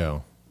don't let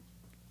go.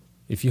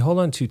 If you hold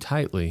on too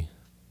tightly,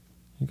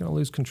 you're going to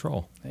lose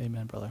control.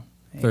 Amen, brother.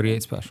 Amen.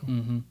 38 Special.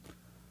 Mm-hmm.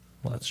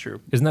 Well, that's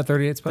true. Isn't that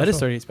 38 Special? That is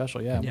 38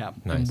 Special, yeah. Yeah.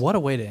 And Nice. what a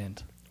way to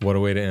end. What a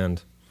way to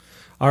end.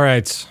 All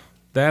right.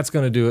 That's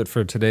going to do it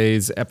for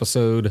today's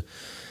episode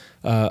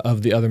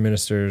of The Other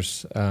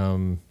Ministers.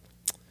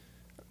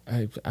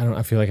 I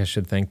feel like I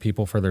should thank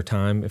people for their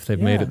time if they've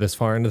made it this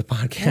far into the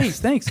podcast.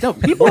 Thanks. No,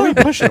 people Where are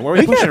we pushing? Where are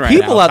we pushing right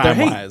people now, out there.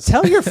 Hey, time-wise?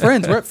 tell your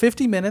friends. We're at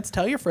 50 minutes.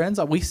 Tell your friends.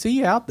 We see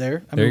you out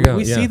there. There you go,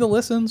 we yeah. see the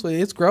listens.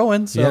 It's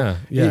growing. So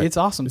Yeah. it's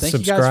awesome. Thank you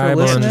guys Subscribe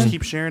for on- listening. Just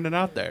keep sharing it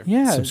out there.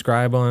 Yeah.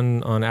 Subscribe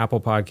on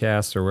Apple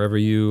Podcasts or wherever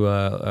you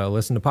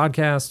listen to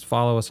podcasts.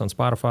 Follow us on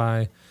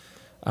Spotify.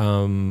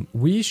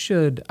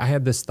 I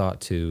had this thought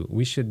too.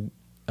 We should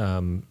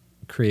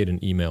create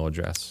an email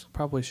address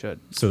Probably should.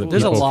 so that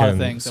There's a people lot can, of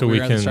things so that we we're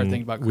going to can start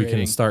thinking about we creating.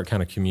 can start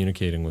kind of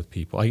communicating with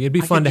people. Like, it'd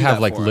be I fun could to do have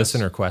that like for us.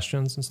 listener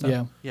questions and stuff.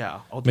 Yeah. Yeah.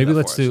 I'll do Maybe that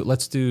let's for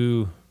us.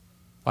 do.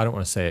 I don't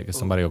want to say it because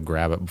somebody will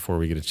grab it before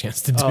we get a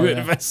chance to do Oh, it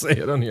yeah. if I say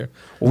it on here.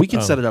 Well, we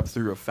can set it up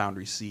through a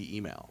Foundry C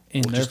email.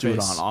 In We'll their just do it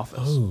face. on Office.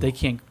 Oh. They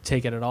can't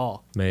take it at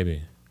all.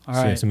 Maybe. All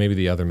so, right. so maybe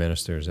the other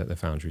ministers at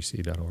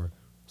thefoundryc.org,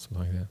 something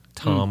like that.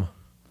 Tom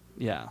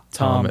Yeah.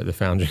 Tom Tom. at the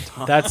Foundry.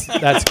 That's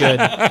good.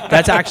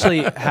 That's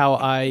actually how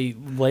I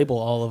label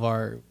all of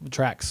our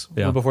tracks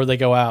Yeah. before they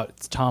go out.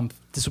 It's Tom.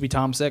 This will be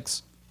Tom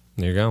 6.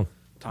 There you go.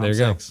 Tom there you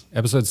 6. go.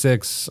 Episode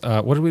 6.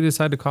 What did we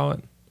decide to call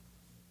it?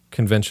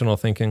 Conventional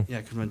thinking.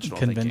 Yeah.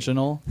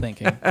 Conventional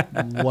thinking.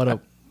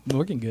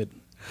 We're getting good.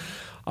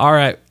 All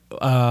right.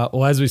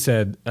 Well, as we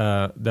said,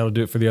 that'll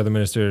do it for the other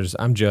ministers.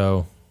 I'm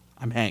Joe,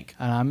 I'm Hank.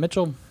 And I'm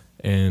Mitchell.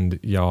 and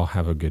y'all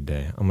have a good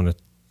day.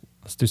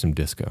 Let's do some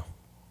disco.